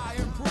pass.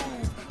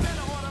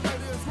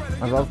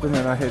 I love them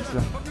and I hit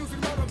them.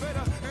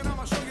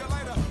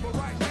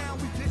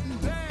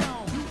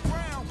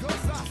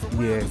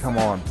 Yeah, come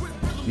on.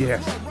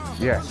 Yes.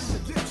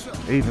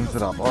 Evens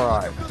it up.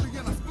 Alright.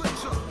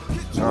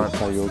 Alright,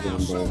 how you're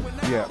doing, bro.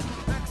 Yeah.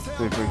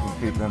 See if we can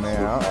keep them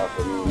out.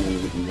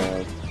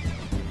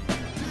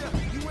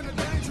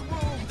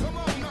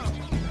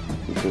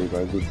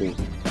 Good thing.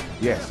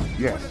 Yes.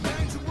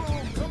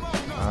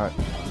 Alright,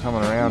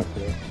 coming around.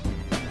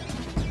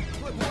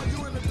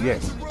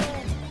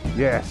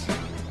 Yes.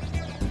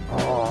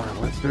 Oh,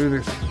 let's do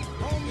this.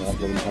 Yeah, let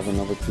him have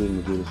another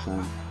team to do the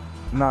same.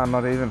 Nah,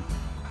 not even.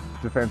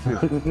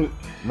 Defensive.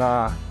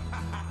 Nah.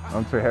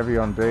 I'm too heavy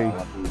on D.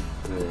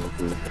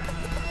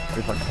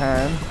 If I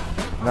can.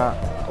 Nah.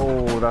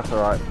 Oh, that's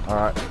alright.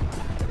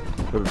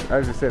 But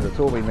as you said, that's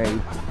all we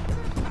need.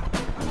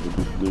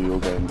 Just do your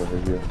game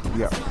behavior.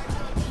 Yep.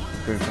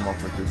 Finish them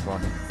off with this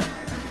one.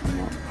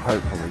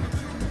 Hopefully.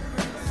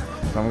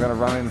 So I'm going to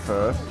run in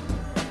first.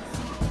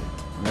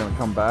 I'm going to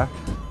come back.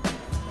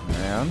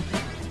 Around.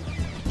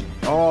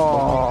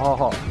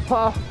 Oh!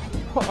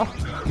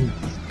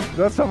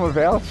 That's some of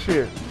our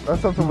shit.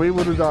 That's something we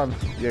would have done.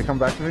 Yeah, come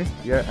back to me.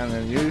 Yeah, and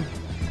then you.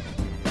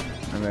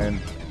 And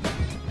then...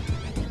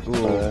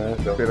 Ooh,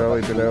 bit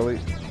early.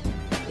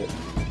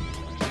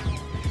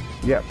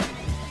 Yep.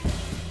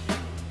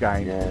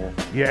 game. Yeah.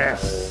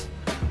 Yes.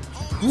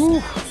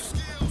 Woo.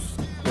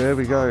 There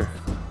we go.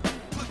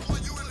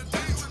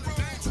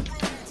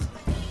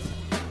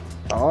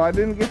 Oh, I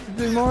didn't get to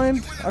do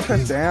mine. I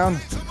pressed down.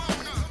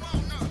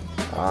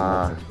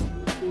 Ah.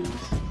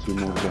 2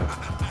 more go.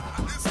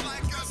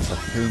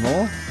 That's 2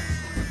 more?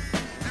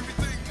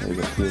 Yeah, you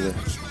got 2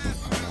 left.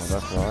 Oh,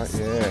 that's right,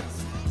 yeah.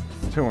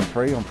 2 and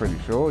 3, I'm pretty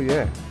sure,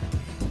 yeah.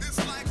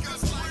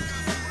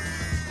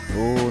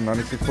 Oh,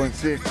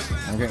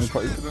 96.6. I'm getting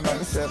close to the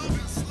 97.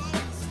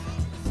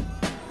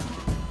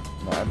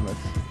 Madness.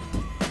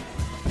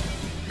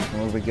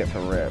 What do we get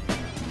for rep?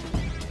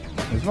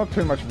 There's not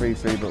too much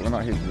VC, but we're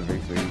not hitting the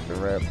VC for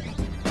rep.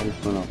 I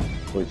just went up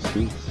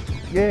 0.6.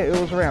 Yeah, it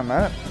was around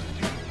that.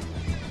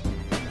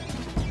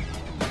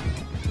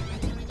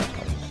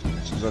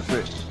 That's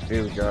it.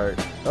 Here we go.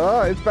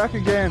 Oh, it's back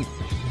again.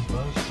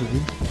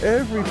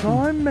 Every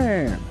time,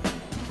 man.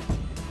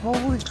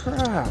 Holy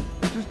crap.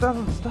 It just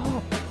doesn't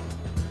stop.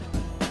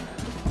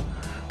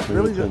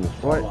 Really turn the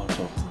just, like, spotlights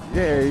off.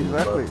 yeah,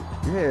 exactly.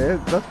 Yeah,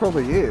 that's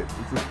probably it.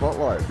 It's the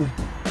spotlight.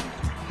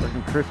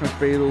 Fucking Christmas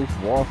beetles,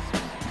 wasps.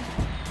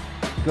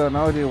 Got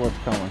no idea what's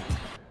coming.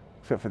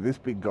 Except for this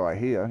big guy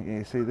here. Yeah,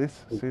 you see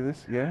this? See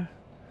this? Yeah?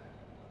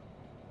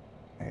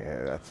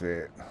 Yeah, that's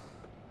it.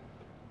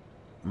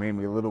 Me and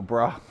me little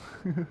bruh.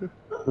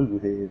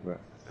 Yeah, bro.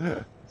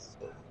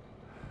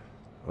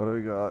 What do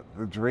we got?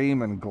 The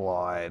Dream and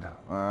Glide.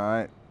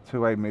 Alright.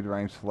 2A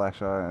mid-range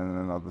slasher and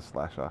another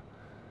slasher.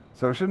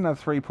 So we shouldn't have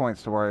 3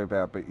 points to worry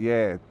about, but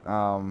yeah,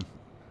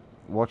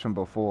 watching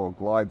before,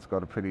 Glide's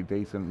got a pretty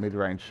decent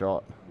mid-range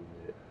shot.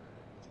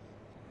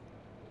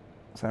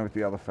 Same with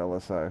the other fella,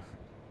 so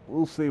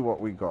we'll see what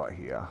we got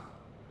here.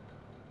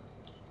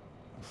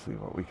 We'll see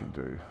what we can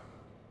do.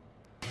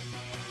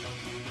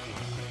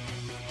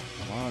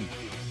 Come on.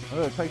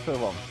 Oh, it takes so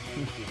long.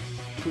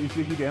 Put your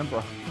sticky down,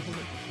 bro.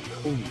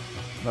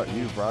 Not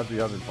you, bro, the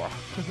other bro.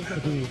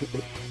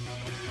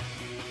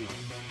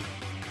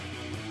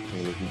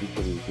 Yeah, if you did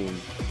what he was doing,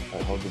 I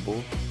hold the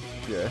ball.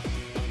 Yeah.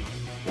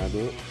 Can I do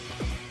it?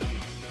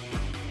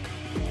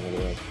 No,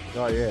 what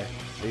Oh yeah.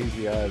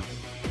 Easy as.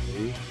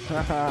 See?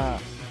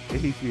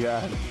 Easy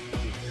as.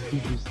 You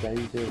just stay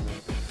there,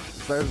 man.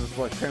 Saves us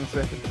like 10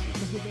 seconds.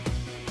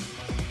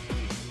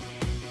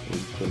 You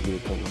just gotta get a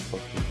couple of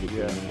fucking hits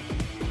Yeah. on that.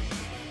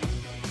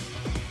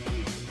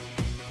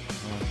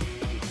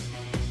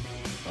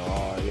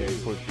 Oh yeah, he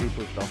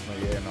pushed off me,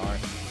 yeah,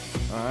 nice.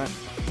 Alright.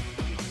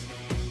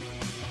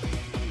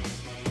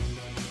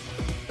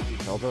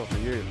 I'll do it for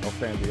you. I'll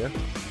stand here.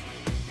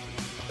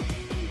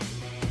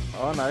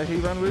 Oh no, he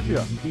ran with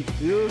you.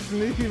 You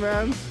sneaky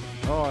man.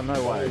 Oh, no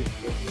way.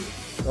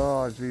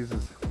 Oh,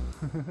 Jesus.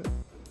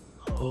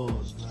 Oh,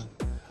 man.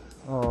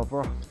 Oh,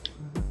 bro.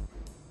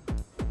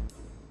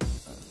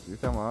 You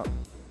come up.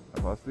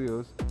 I lost the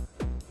use.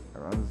 I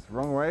runs the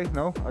wrong way.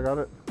 No, I got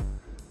it.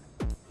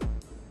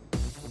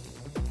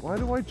 Why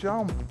do I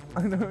jump?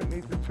 I don't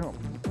need to jump.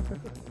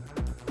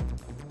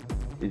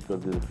 He's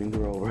got to do the finger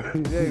roll, right?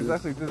 Yeah,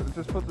 exactly.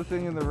 Just put the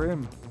thing in the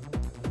rim.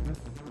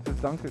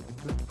 Just dunk it.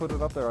 Just put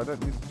it up there. I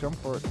don't need to jump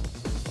for it.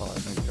 Oh, I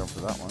need to jump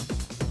for that one.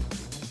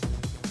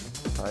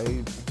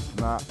 Fade.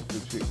 Nah.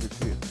 Good shit, good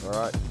shit.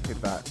 Alright, hit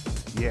that.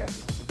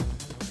 Yes.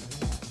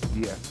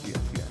 Yes,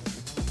 yes, yes.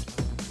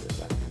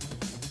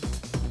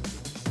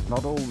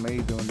 Not all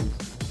me doing these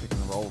pick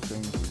and roll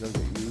things. We gotta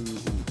get you.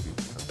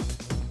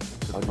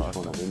 I just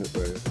want to win it,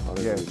 bro. I don't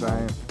Yeah, really same.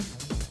 mind.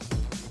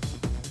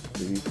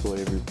 If you score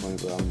every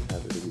point, but I'm just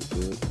happy to get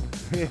through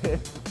it.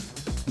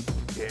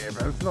 Yeah,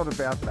 but it's not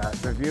about that.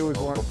 The viewers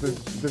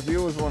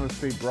want to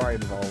see Bri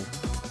involved.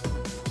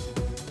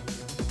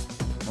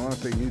 I want to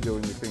see you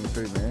doing your thing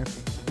too, man.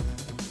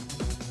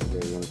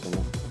 Okay, you want to come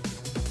on?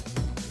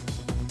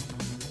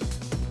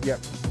 Yep.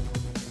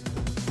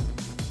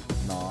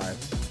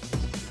 Nice.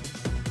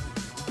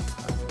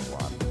 That's the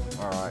one.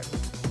 Alright.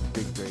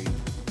 Big B.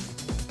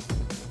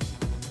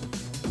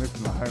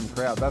 Missing the home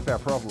crowd. That's our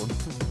problem.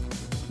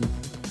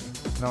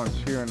 No one's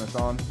cheering us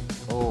on.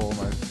 Oh,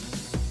 almost.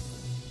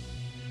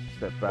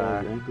 Step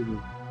back. Oh,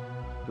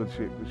 Good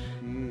shit, good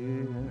shit.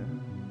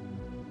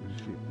 Good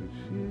shit, good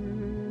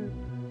shit.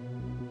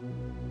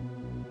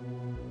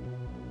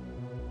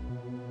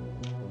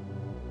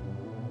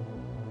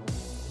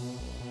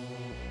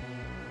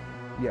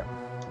 Yeah.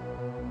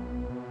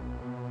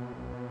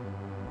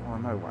 Oh,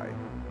 no way.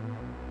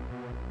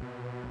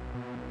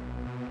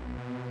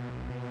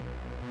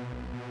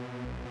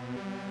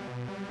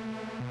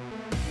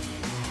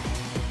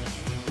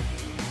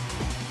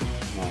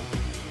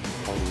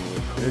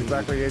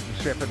 Exactly, he had to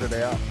shepherd it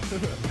out.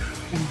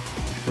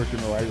 Push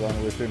him away,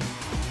 run with him.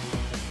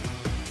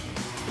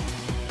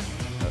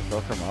 So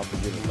I'll come up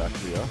and give it back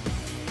to you.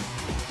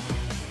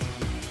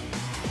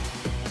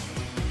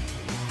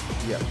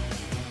 Yep.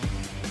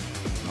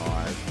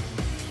 Nice.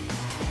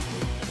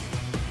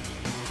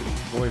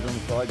 Boys on the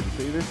side, you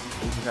see this?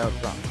 This is how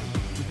it's done.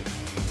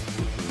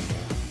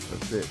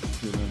 That's it.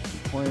 Give them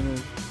some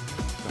pointers.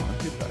 Come on,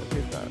 hit that,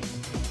 hit that.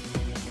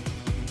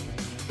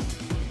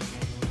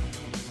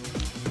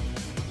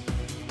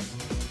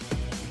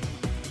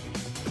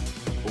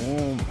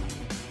 Boom.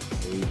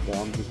 There you go.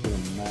 I'm just gonna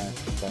mash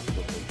back up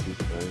like this,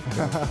 bro.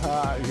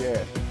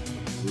 Yeah,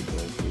 Good,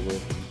 bro. Good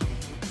work.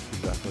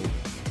 exactly.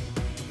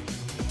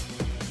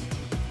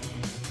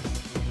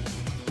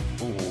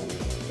 Ooh,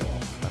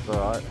 that's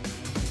alright.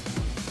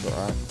 That's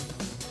alright.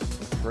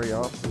 3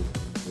 up.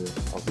 Yeah,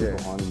 I'll get Yeah.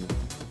 behind him.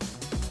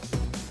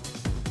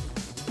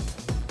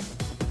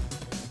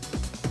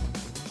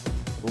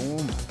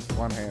 Boom.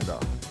 One hander.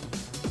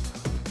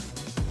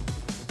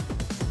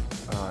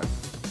 Alright.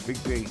 Big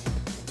D.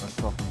 Let's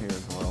stop him here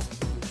as well.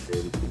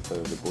 Yeah, this is so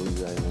the boys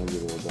there, and they'll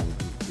get all done.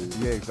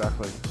 Yeah,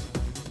 exactly.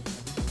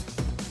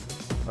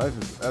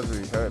 As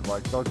we heard,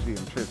 like Dodgy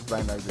and Trips,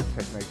 they know this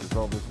technique as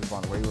well. This is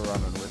one we were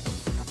running with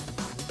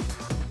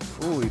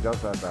them. Ooh, he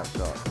does have that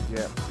shot.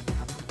 Yeah.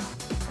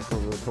 That's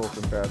what we were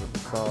talking about at the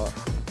start.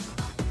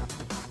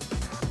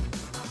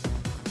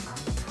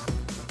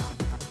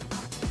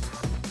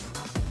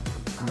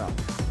 No.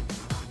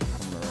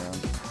 Coming around.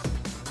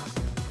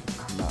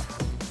 No.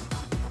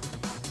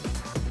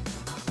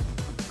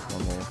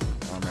 One more.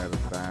 I'm out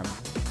of time.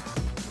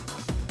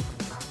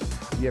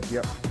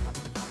 Yep.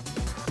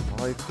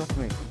 Oh, he took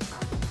me.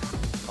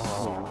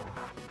 Oh.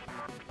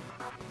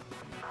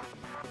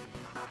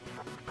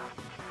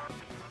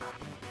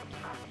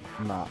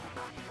 Nah.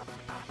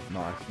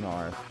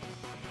 Nice.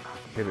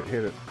 Hit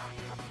it.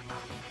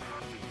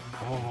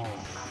 Oh.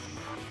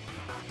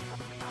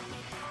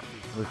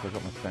 At least I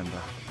got my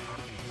sender.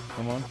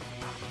 Come on.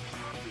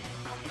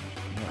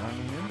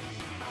 Running in.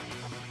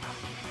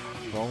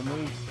 Roll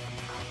move.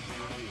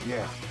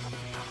 Yes.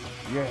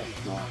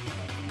 Nice.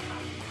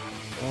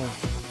 Oh.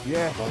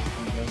 Yes.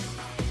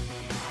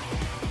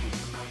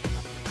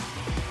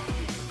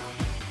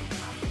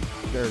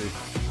 There it is.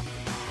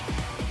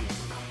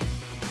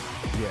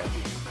 Yes.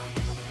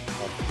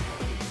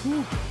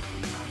 Whew.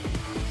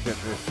 Get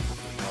this.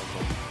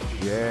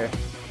 Yeah,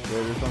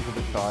 this one's a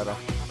bit tighter.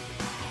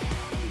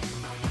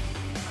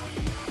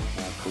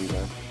 See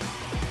that?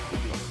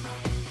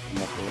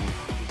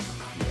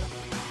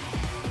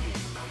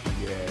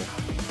 Yeah.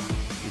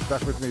 You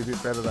stuck with me a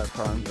bit better that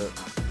time, but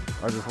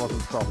I just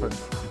wasn't stopping.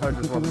 The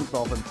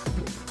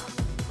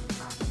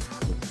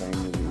same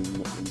as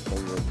in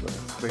progress, bro.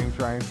 Steam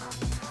train.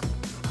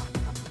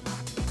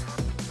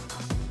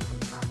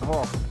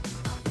 Oh.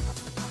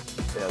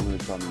 Yeah, I'm gonna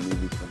try and move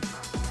this one.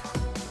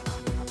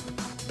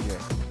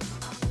 Yeah.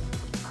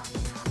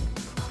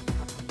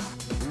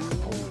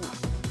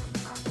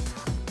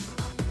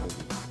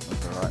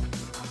 That's alright.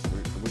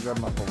 We got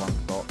enough for one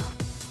stop.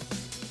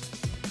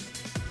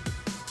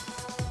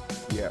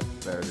 Yeah,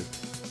 there it is.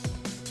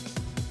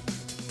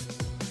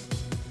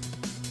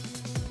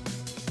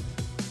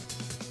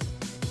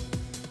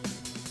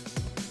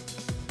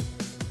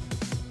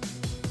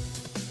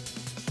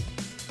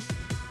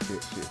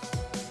 Shit.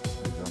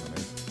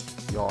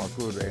 Oh,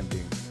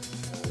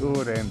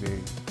 good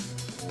ending.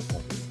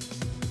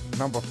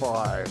 Number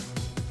 5.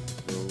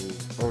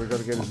 Oh, we got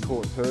to get his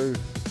court too.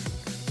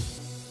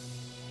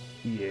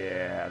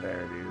 Yeah,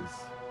 there it is.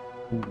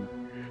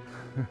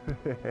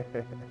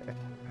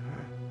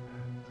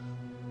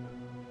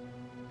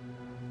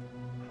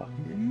 Fuck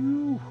yeah.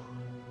 You.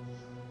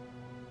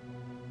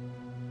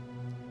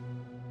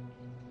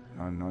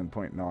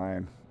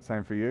 9.9.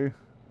 Same for you.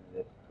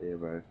 Yeah,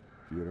 bro.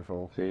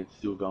 Beautiful. See, it's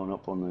still going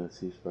up on the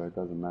assist, bro. It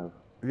doesn't matter.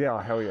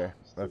 Yeah, hell yeah.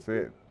 That's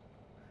it.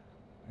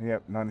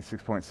 Yep,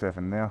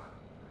 96.7 now.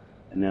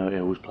 And now,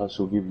 plus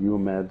we'll give you a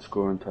mad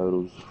scoring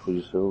totals for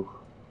yourself.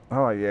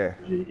 Oh yeah.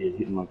 You're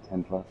hitting like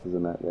 10 pluses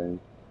in that game.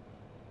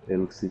 It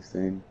looks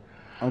 16.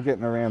 I'm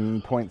getting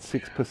around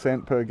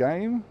 0.6% per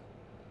game.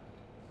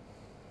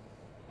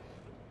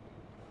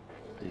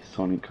 These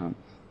Sonic cunts.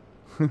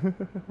 And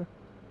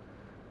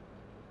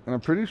I'm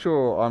pretty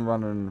sure I'm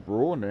running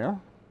Raw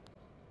now.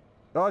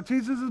 Oh,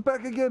 Jesus is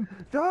back again!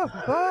 Oh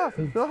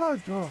my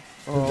God!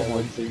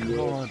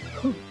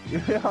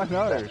 Yeah, I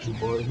know.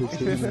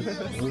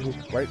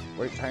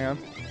 Wait, hang on.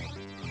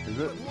 Is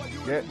it?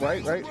 Yeah,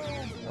 wait. I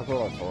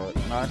thought I saw it.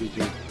 No.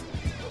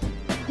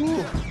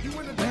 Whew.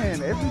 Man,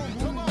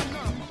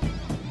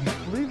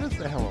 leave us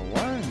the hell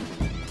alone.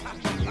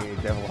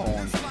 Yeah, devil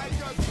horns.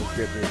 Let's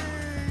get this.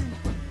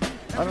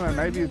 I don't know,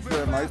 maybe it's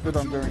the mate that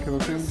I'm doing, because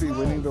I seem to be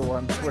winning the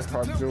ones where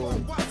I'm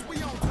doing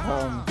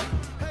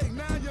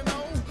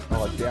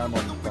down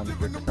on the thunder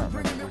stick. I can't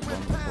remember which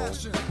one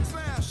it's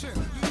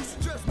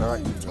called.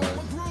 Alright, you guys.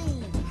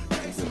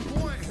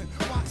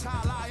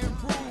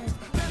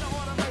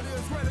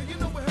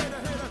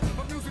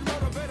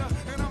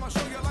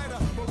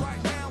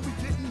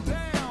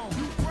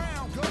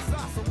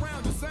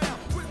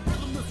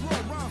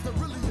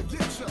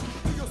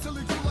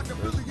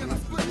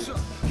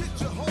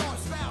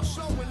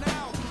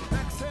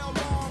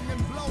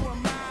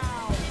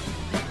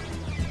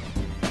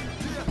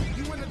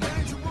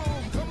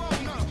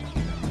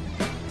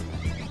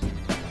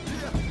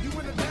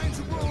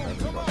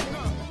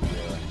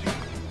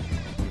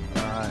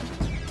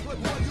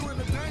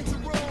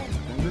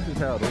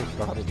 How it all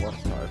started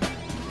last time.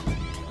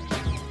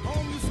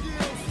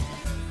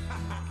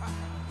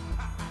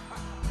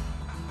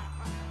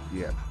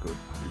 Yeah, good.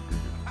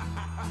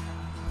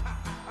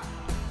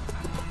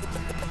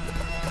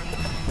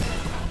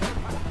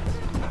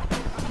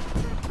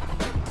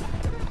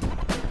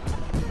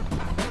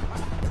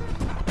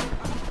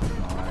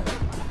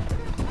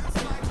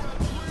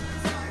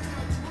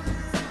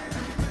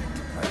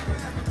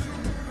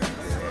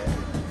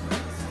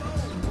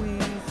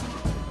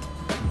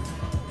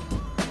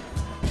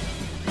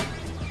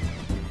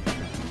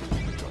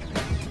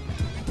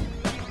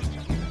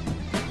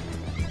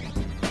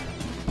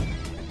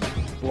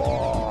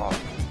 Whoa.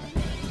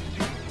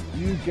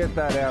 You get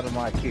that out of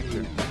my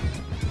kitchen.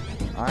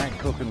 I ain't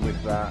cooking with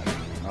that.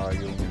 Oh,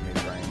 you'll give me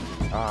range.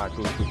 Ah,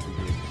 good.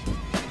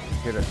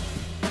 Hit it.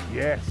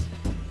 Yes.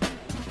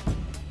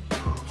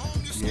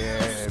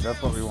 Yeah,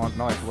 that's what we want.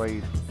 Nice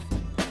lead.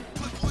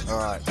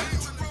 Alright.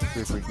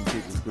 See if we can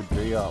keep this good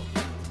G up.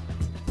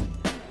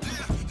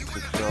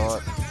 Good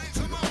shot.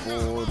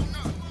 Forward.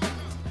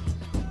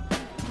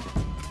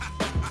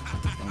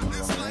 I'm gonna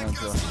run around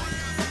you.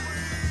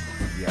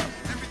 Yeah.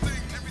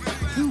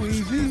 Too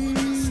easy.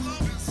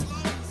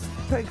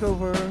 Take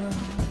over.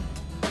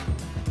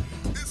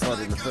 Right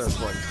in the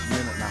first like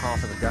minute and a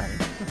half of the game.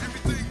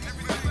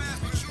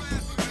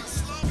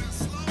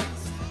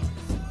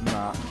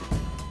 Nah.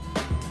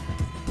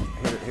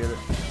 Hit it.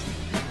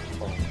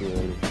 Oh,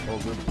 good. All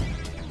good.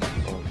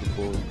 Oh, good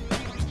ball.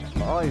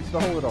 Oh, you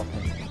stole it off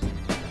me.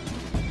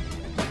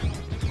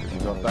 Have you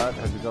got that?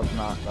 Have you got...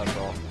 Nah, that's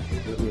off.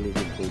 Really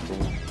good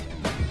ball.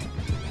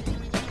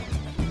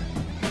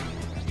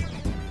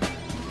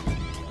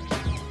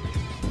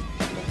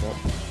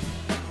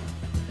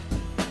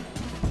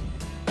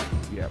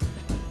 Yep.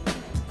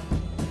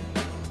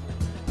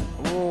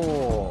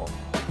 Oh,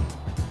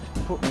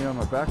 put me on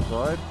my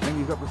backside, and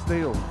you got the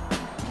steal.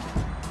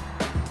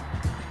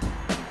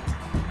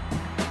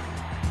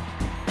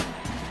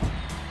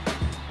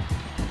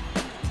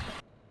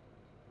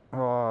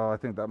 Oh, I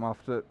think that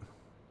muffed it.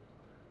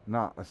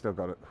 Nah, I still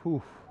got it.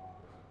 Whew.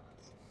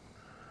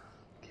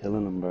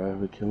 Killing them, bro.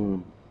 We're killing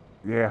them.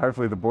 Yeah,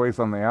 hopefully the boys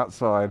on the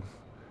outside.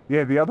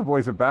 Yeah, the other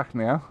boys are back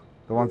now.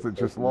 The ones that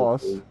just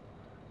lost.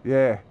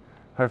 Yeah,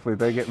 hopefully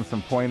they're getting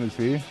some pointers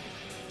here.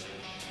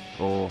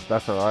 Oh,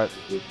 that's alright.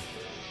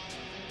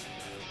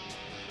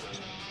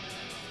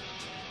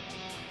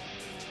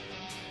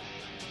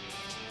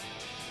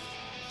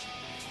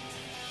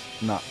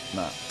 Nah,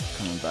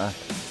 coming back.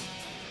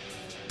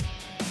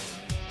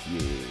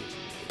 Yeah.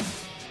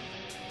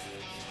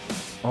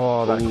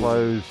 Oh, that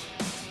close.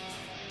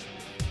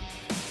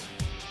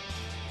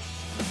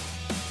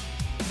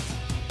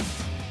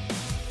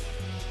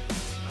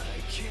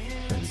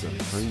 He's got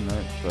 3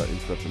 notes, but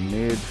he's got the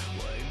mid.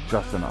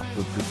 Just enough.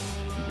 Good.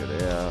 Get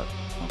out.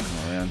 I'll come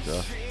around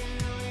you.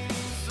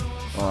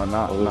 Oh,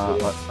 nah.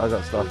 I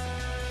got stuck.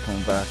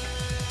 Coming back.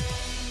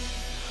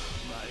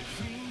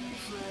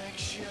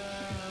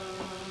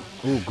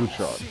 Oh, good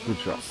shot.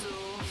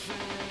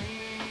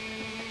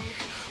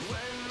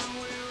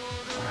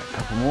 Alright,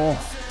 couple more.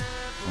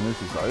 And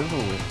this is over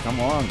with. Come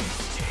on.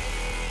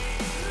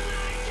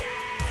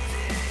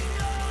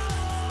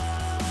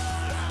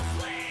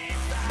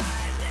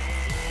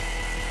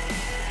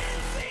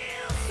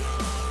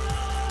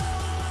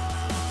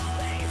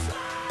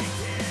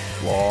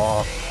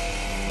 Whoa.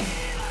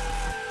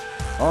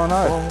 Oh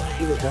no. Oh,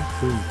 give it back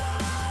to him.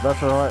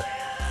 That's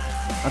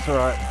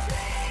alright.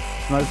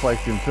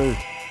 Snowflaked him too.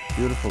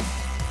 Beautiful.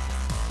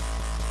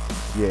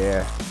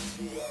 Yeah.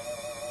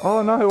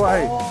 Oh, no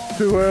way.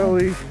 Too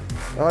early.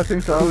 I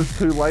think I was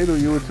too late or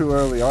you were too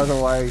early. Either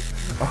way.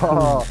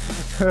 Oh,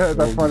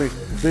 that's funny.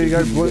 There you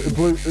go,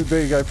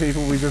 there you go,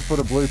 people. We just put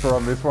a blooper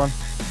on this one.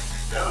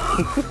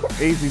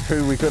 Easy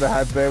 2 we could have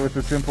had there with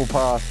the simple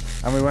pass.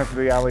 And we went for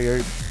the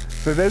alley-oop.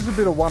 So there's a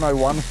bit of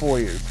 101 for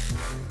you.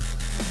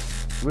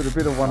 With a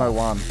bit of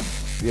 101.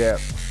 Yeah,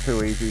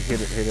 too easy. Hit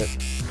it.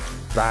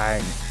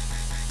 Bang.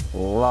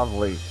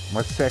 Lovely.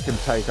 My second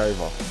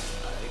takeover.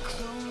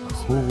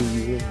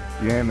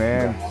 Yeah,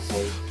 man.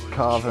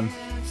 Carving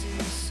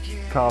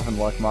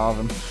like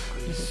Marvin.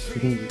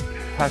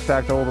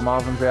 Hashtag to all the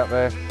Marvins out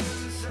there.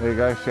 There you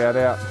go, shout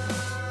out.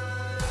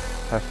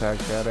 Hashtag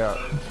shout out.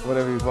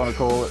 Whatever you want to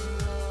call it.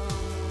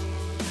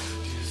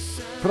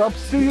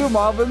 Props to you,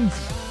 Marvins.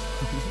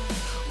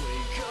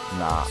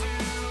 Nah.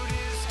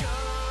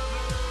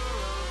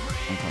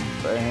 I'm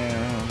coming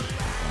down.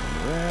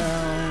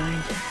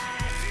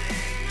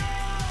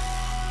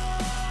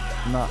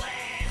 Nah.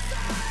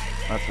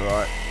 That's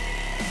right.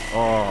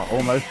 Oh,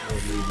 almost.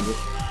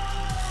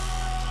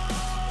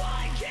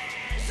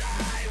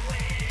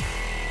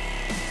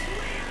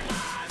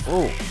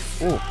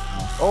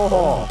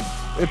 Oh,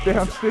 it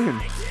bounced in.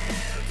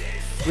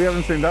 We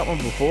haven't seen that one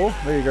before.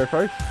 There you go,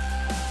 folks.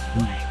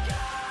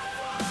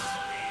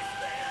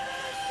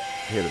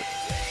 Hit it.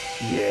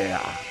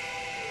 Yeah.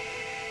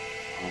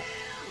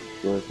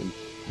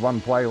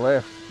 One play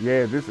left.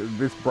 Yeah,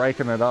 this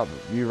breaking it up.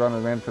 You run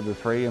it in for the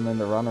 3 and then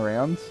the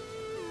runarounds.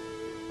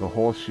 The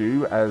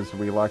horseshoe, as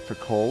we like to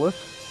call it.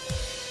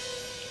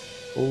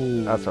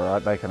 Ooh. That's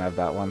alright, they can have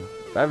that one.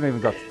 They haven't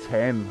even got to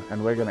 10,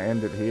 and we're going to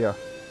end it here.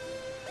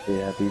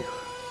 Yeah,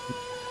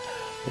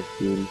 That's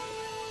good.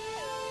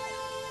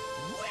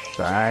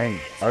 Dang,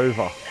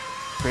 over.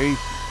 Peace.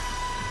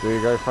 There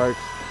you go, folks.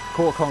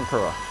 Court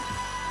Conqueror.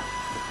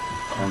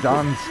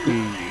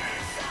 Dunskies.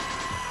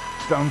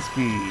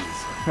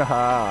 Dunskies.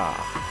 Haha.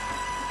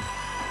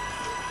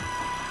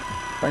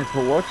 Thanks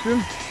for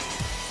watching.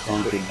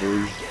 Conquered,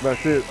 boys.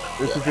 That's it.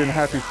 This has been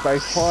Happy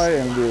Space Pie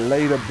and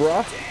later,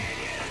 bruh.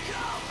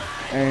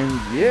 And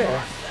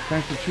yeah,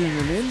 thanks for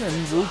tuning in,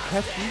 and we'll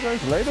catch you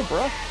guys later,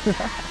 bruh.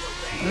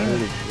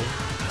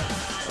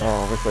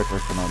 Oh, we're so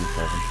close to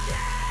 97.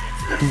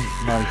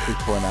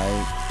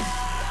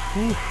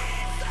 96.8.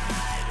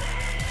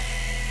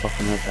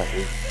 Fucking up that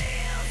is.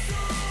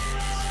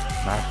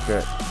 Smashed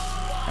it.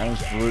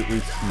 Absolutely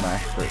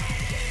smashed it.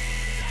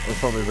 That's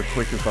probably the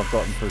quickest I've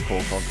gotten through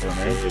Court Conqueror,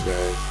 man. There you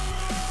go.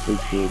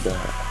 Appreciate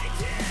that.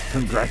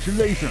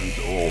 Congratulations,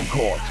 all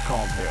Courts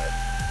Conquered.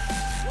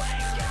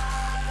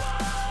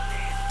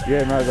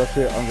 Yeah, no, that's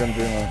it. I'm going to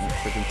do my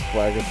freaking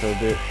swagger for a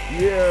bit.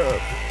 Yeah!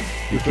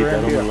 You It's keep that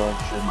around on here. the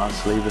live stream. I'm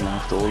sleeping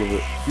after all of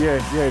it.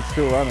 Yeah, it's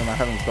still running. I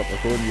haven't stopped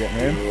recording yet,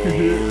 man.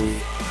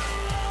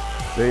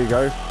 Whoa. There you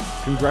go.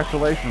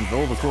 Congratulations,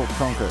 all the Courts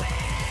Conquered.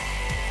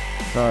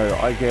 So,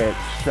 I get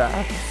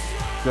Shaq,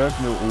 Dirk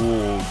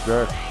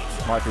Dirk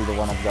might be the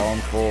one I'm going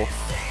for.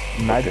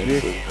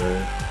 Magic.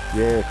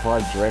 Yeah,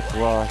 Clyde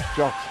Drexler.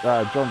 John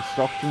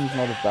Stockton's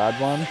not a bad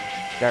one.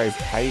 Gary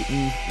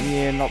Payton,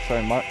 yeah, not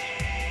so much.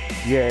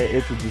 Yeah,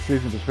 it's a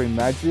decision between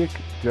Magic,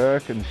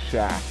 Dirk, and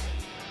Shaq.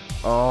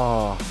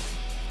 Oh.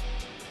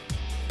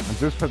 And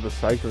just for the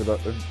sake of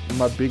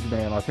my big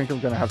man, I think I'm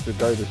going to have to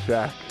go to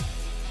Shaq.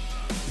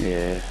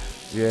 Yeah.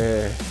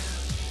 Yeah.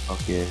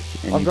 Okay.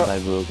 And you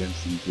play well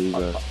against them too,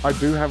 bro. I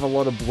do have a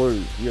lot of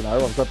blue, you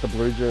know. I've got the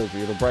blue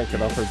jersey. It'll break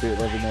it up a bit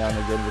every now and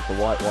again with the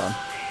white one.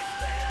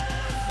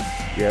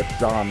 Yeah, it's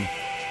done.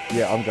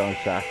 Yeah, I'm going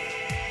Shaq.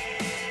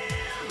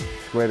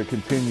 Square to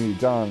continue,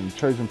 done.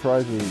 Chosen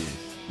prizes.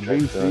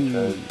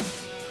 VC.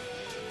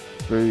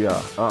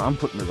 Booyah. I'm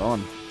putting it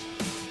on.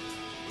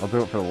 I'll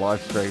do it for the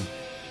live stream.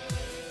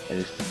 I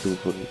just still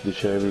put it to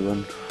show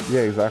everyone.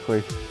 Yeah,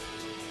 exactly.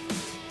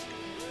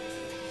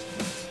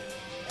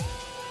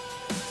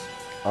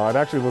 Oh, it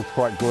actually looks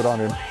quite good on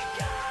him.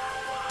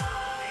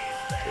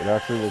 It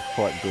actually looks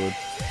quite good.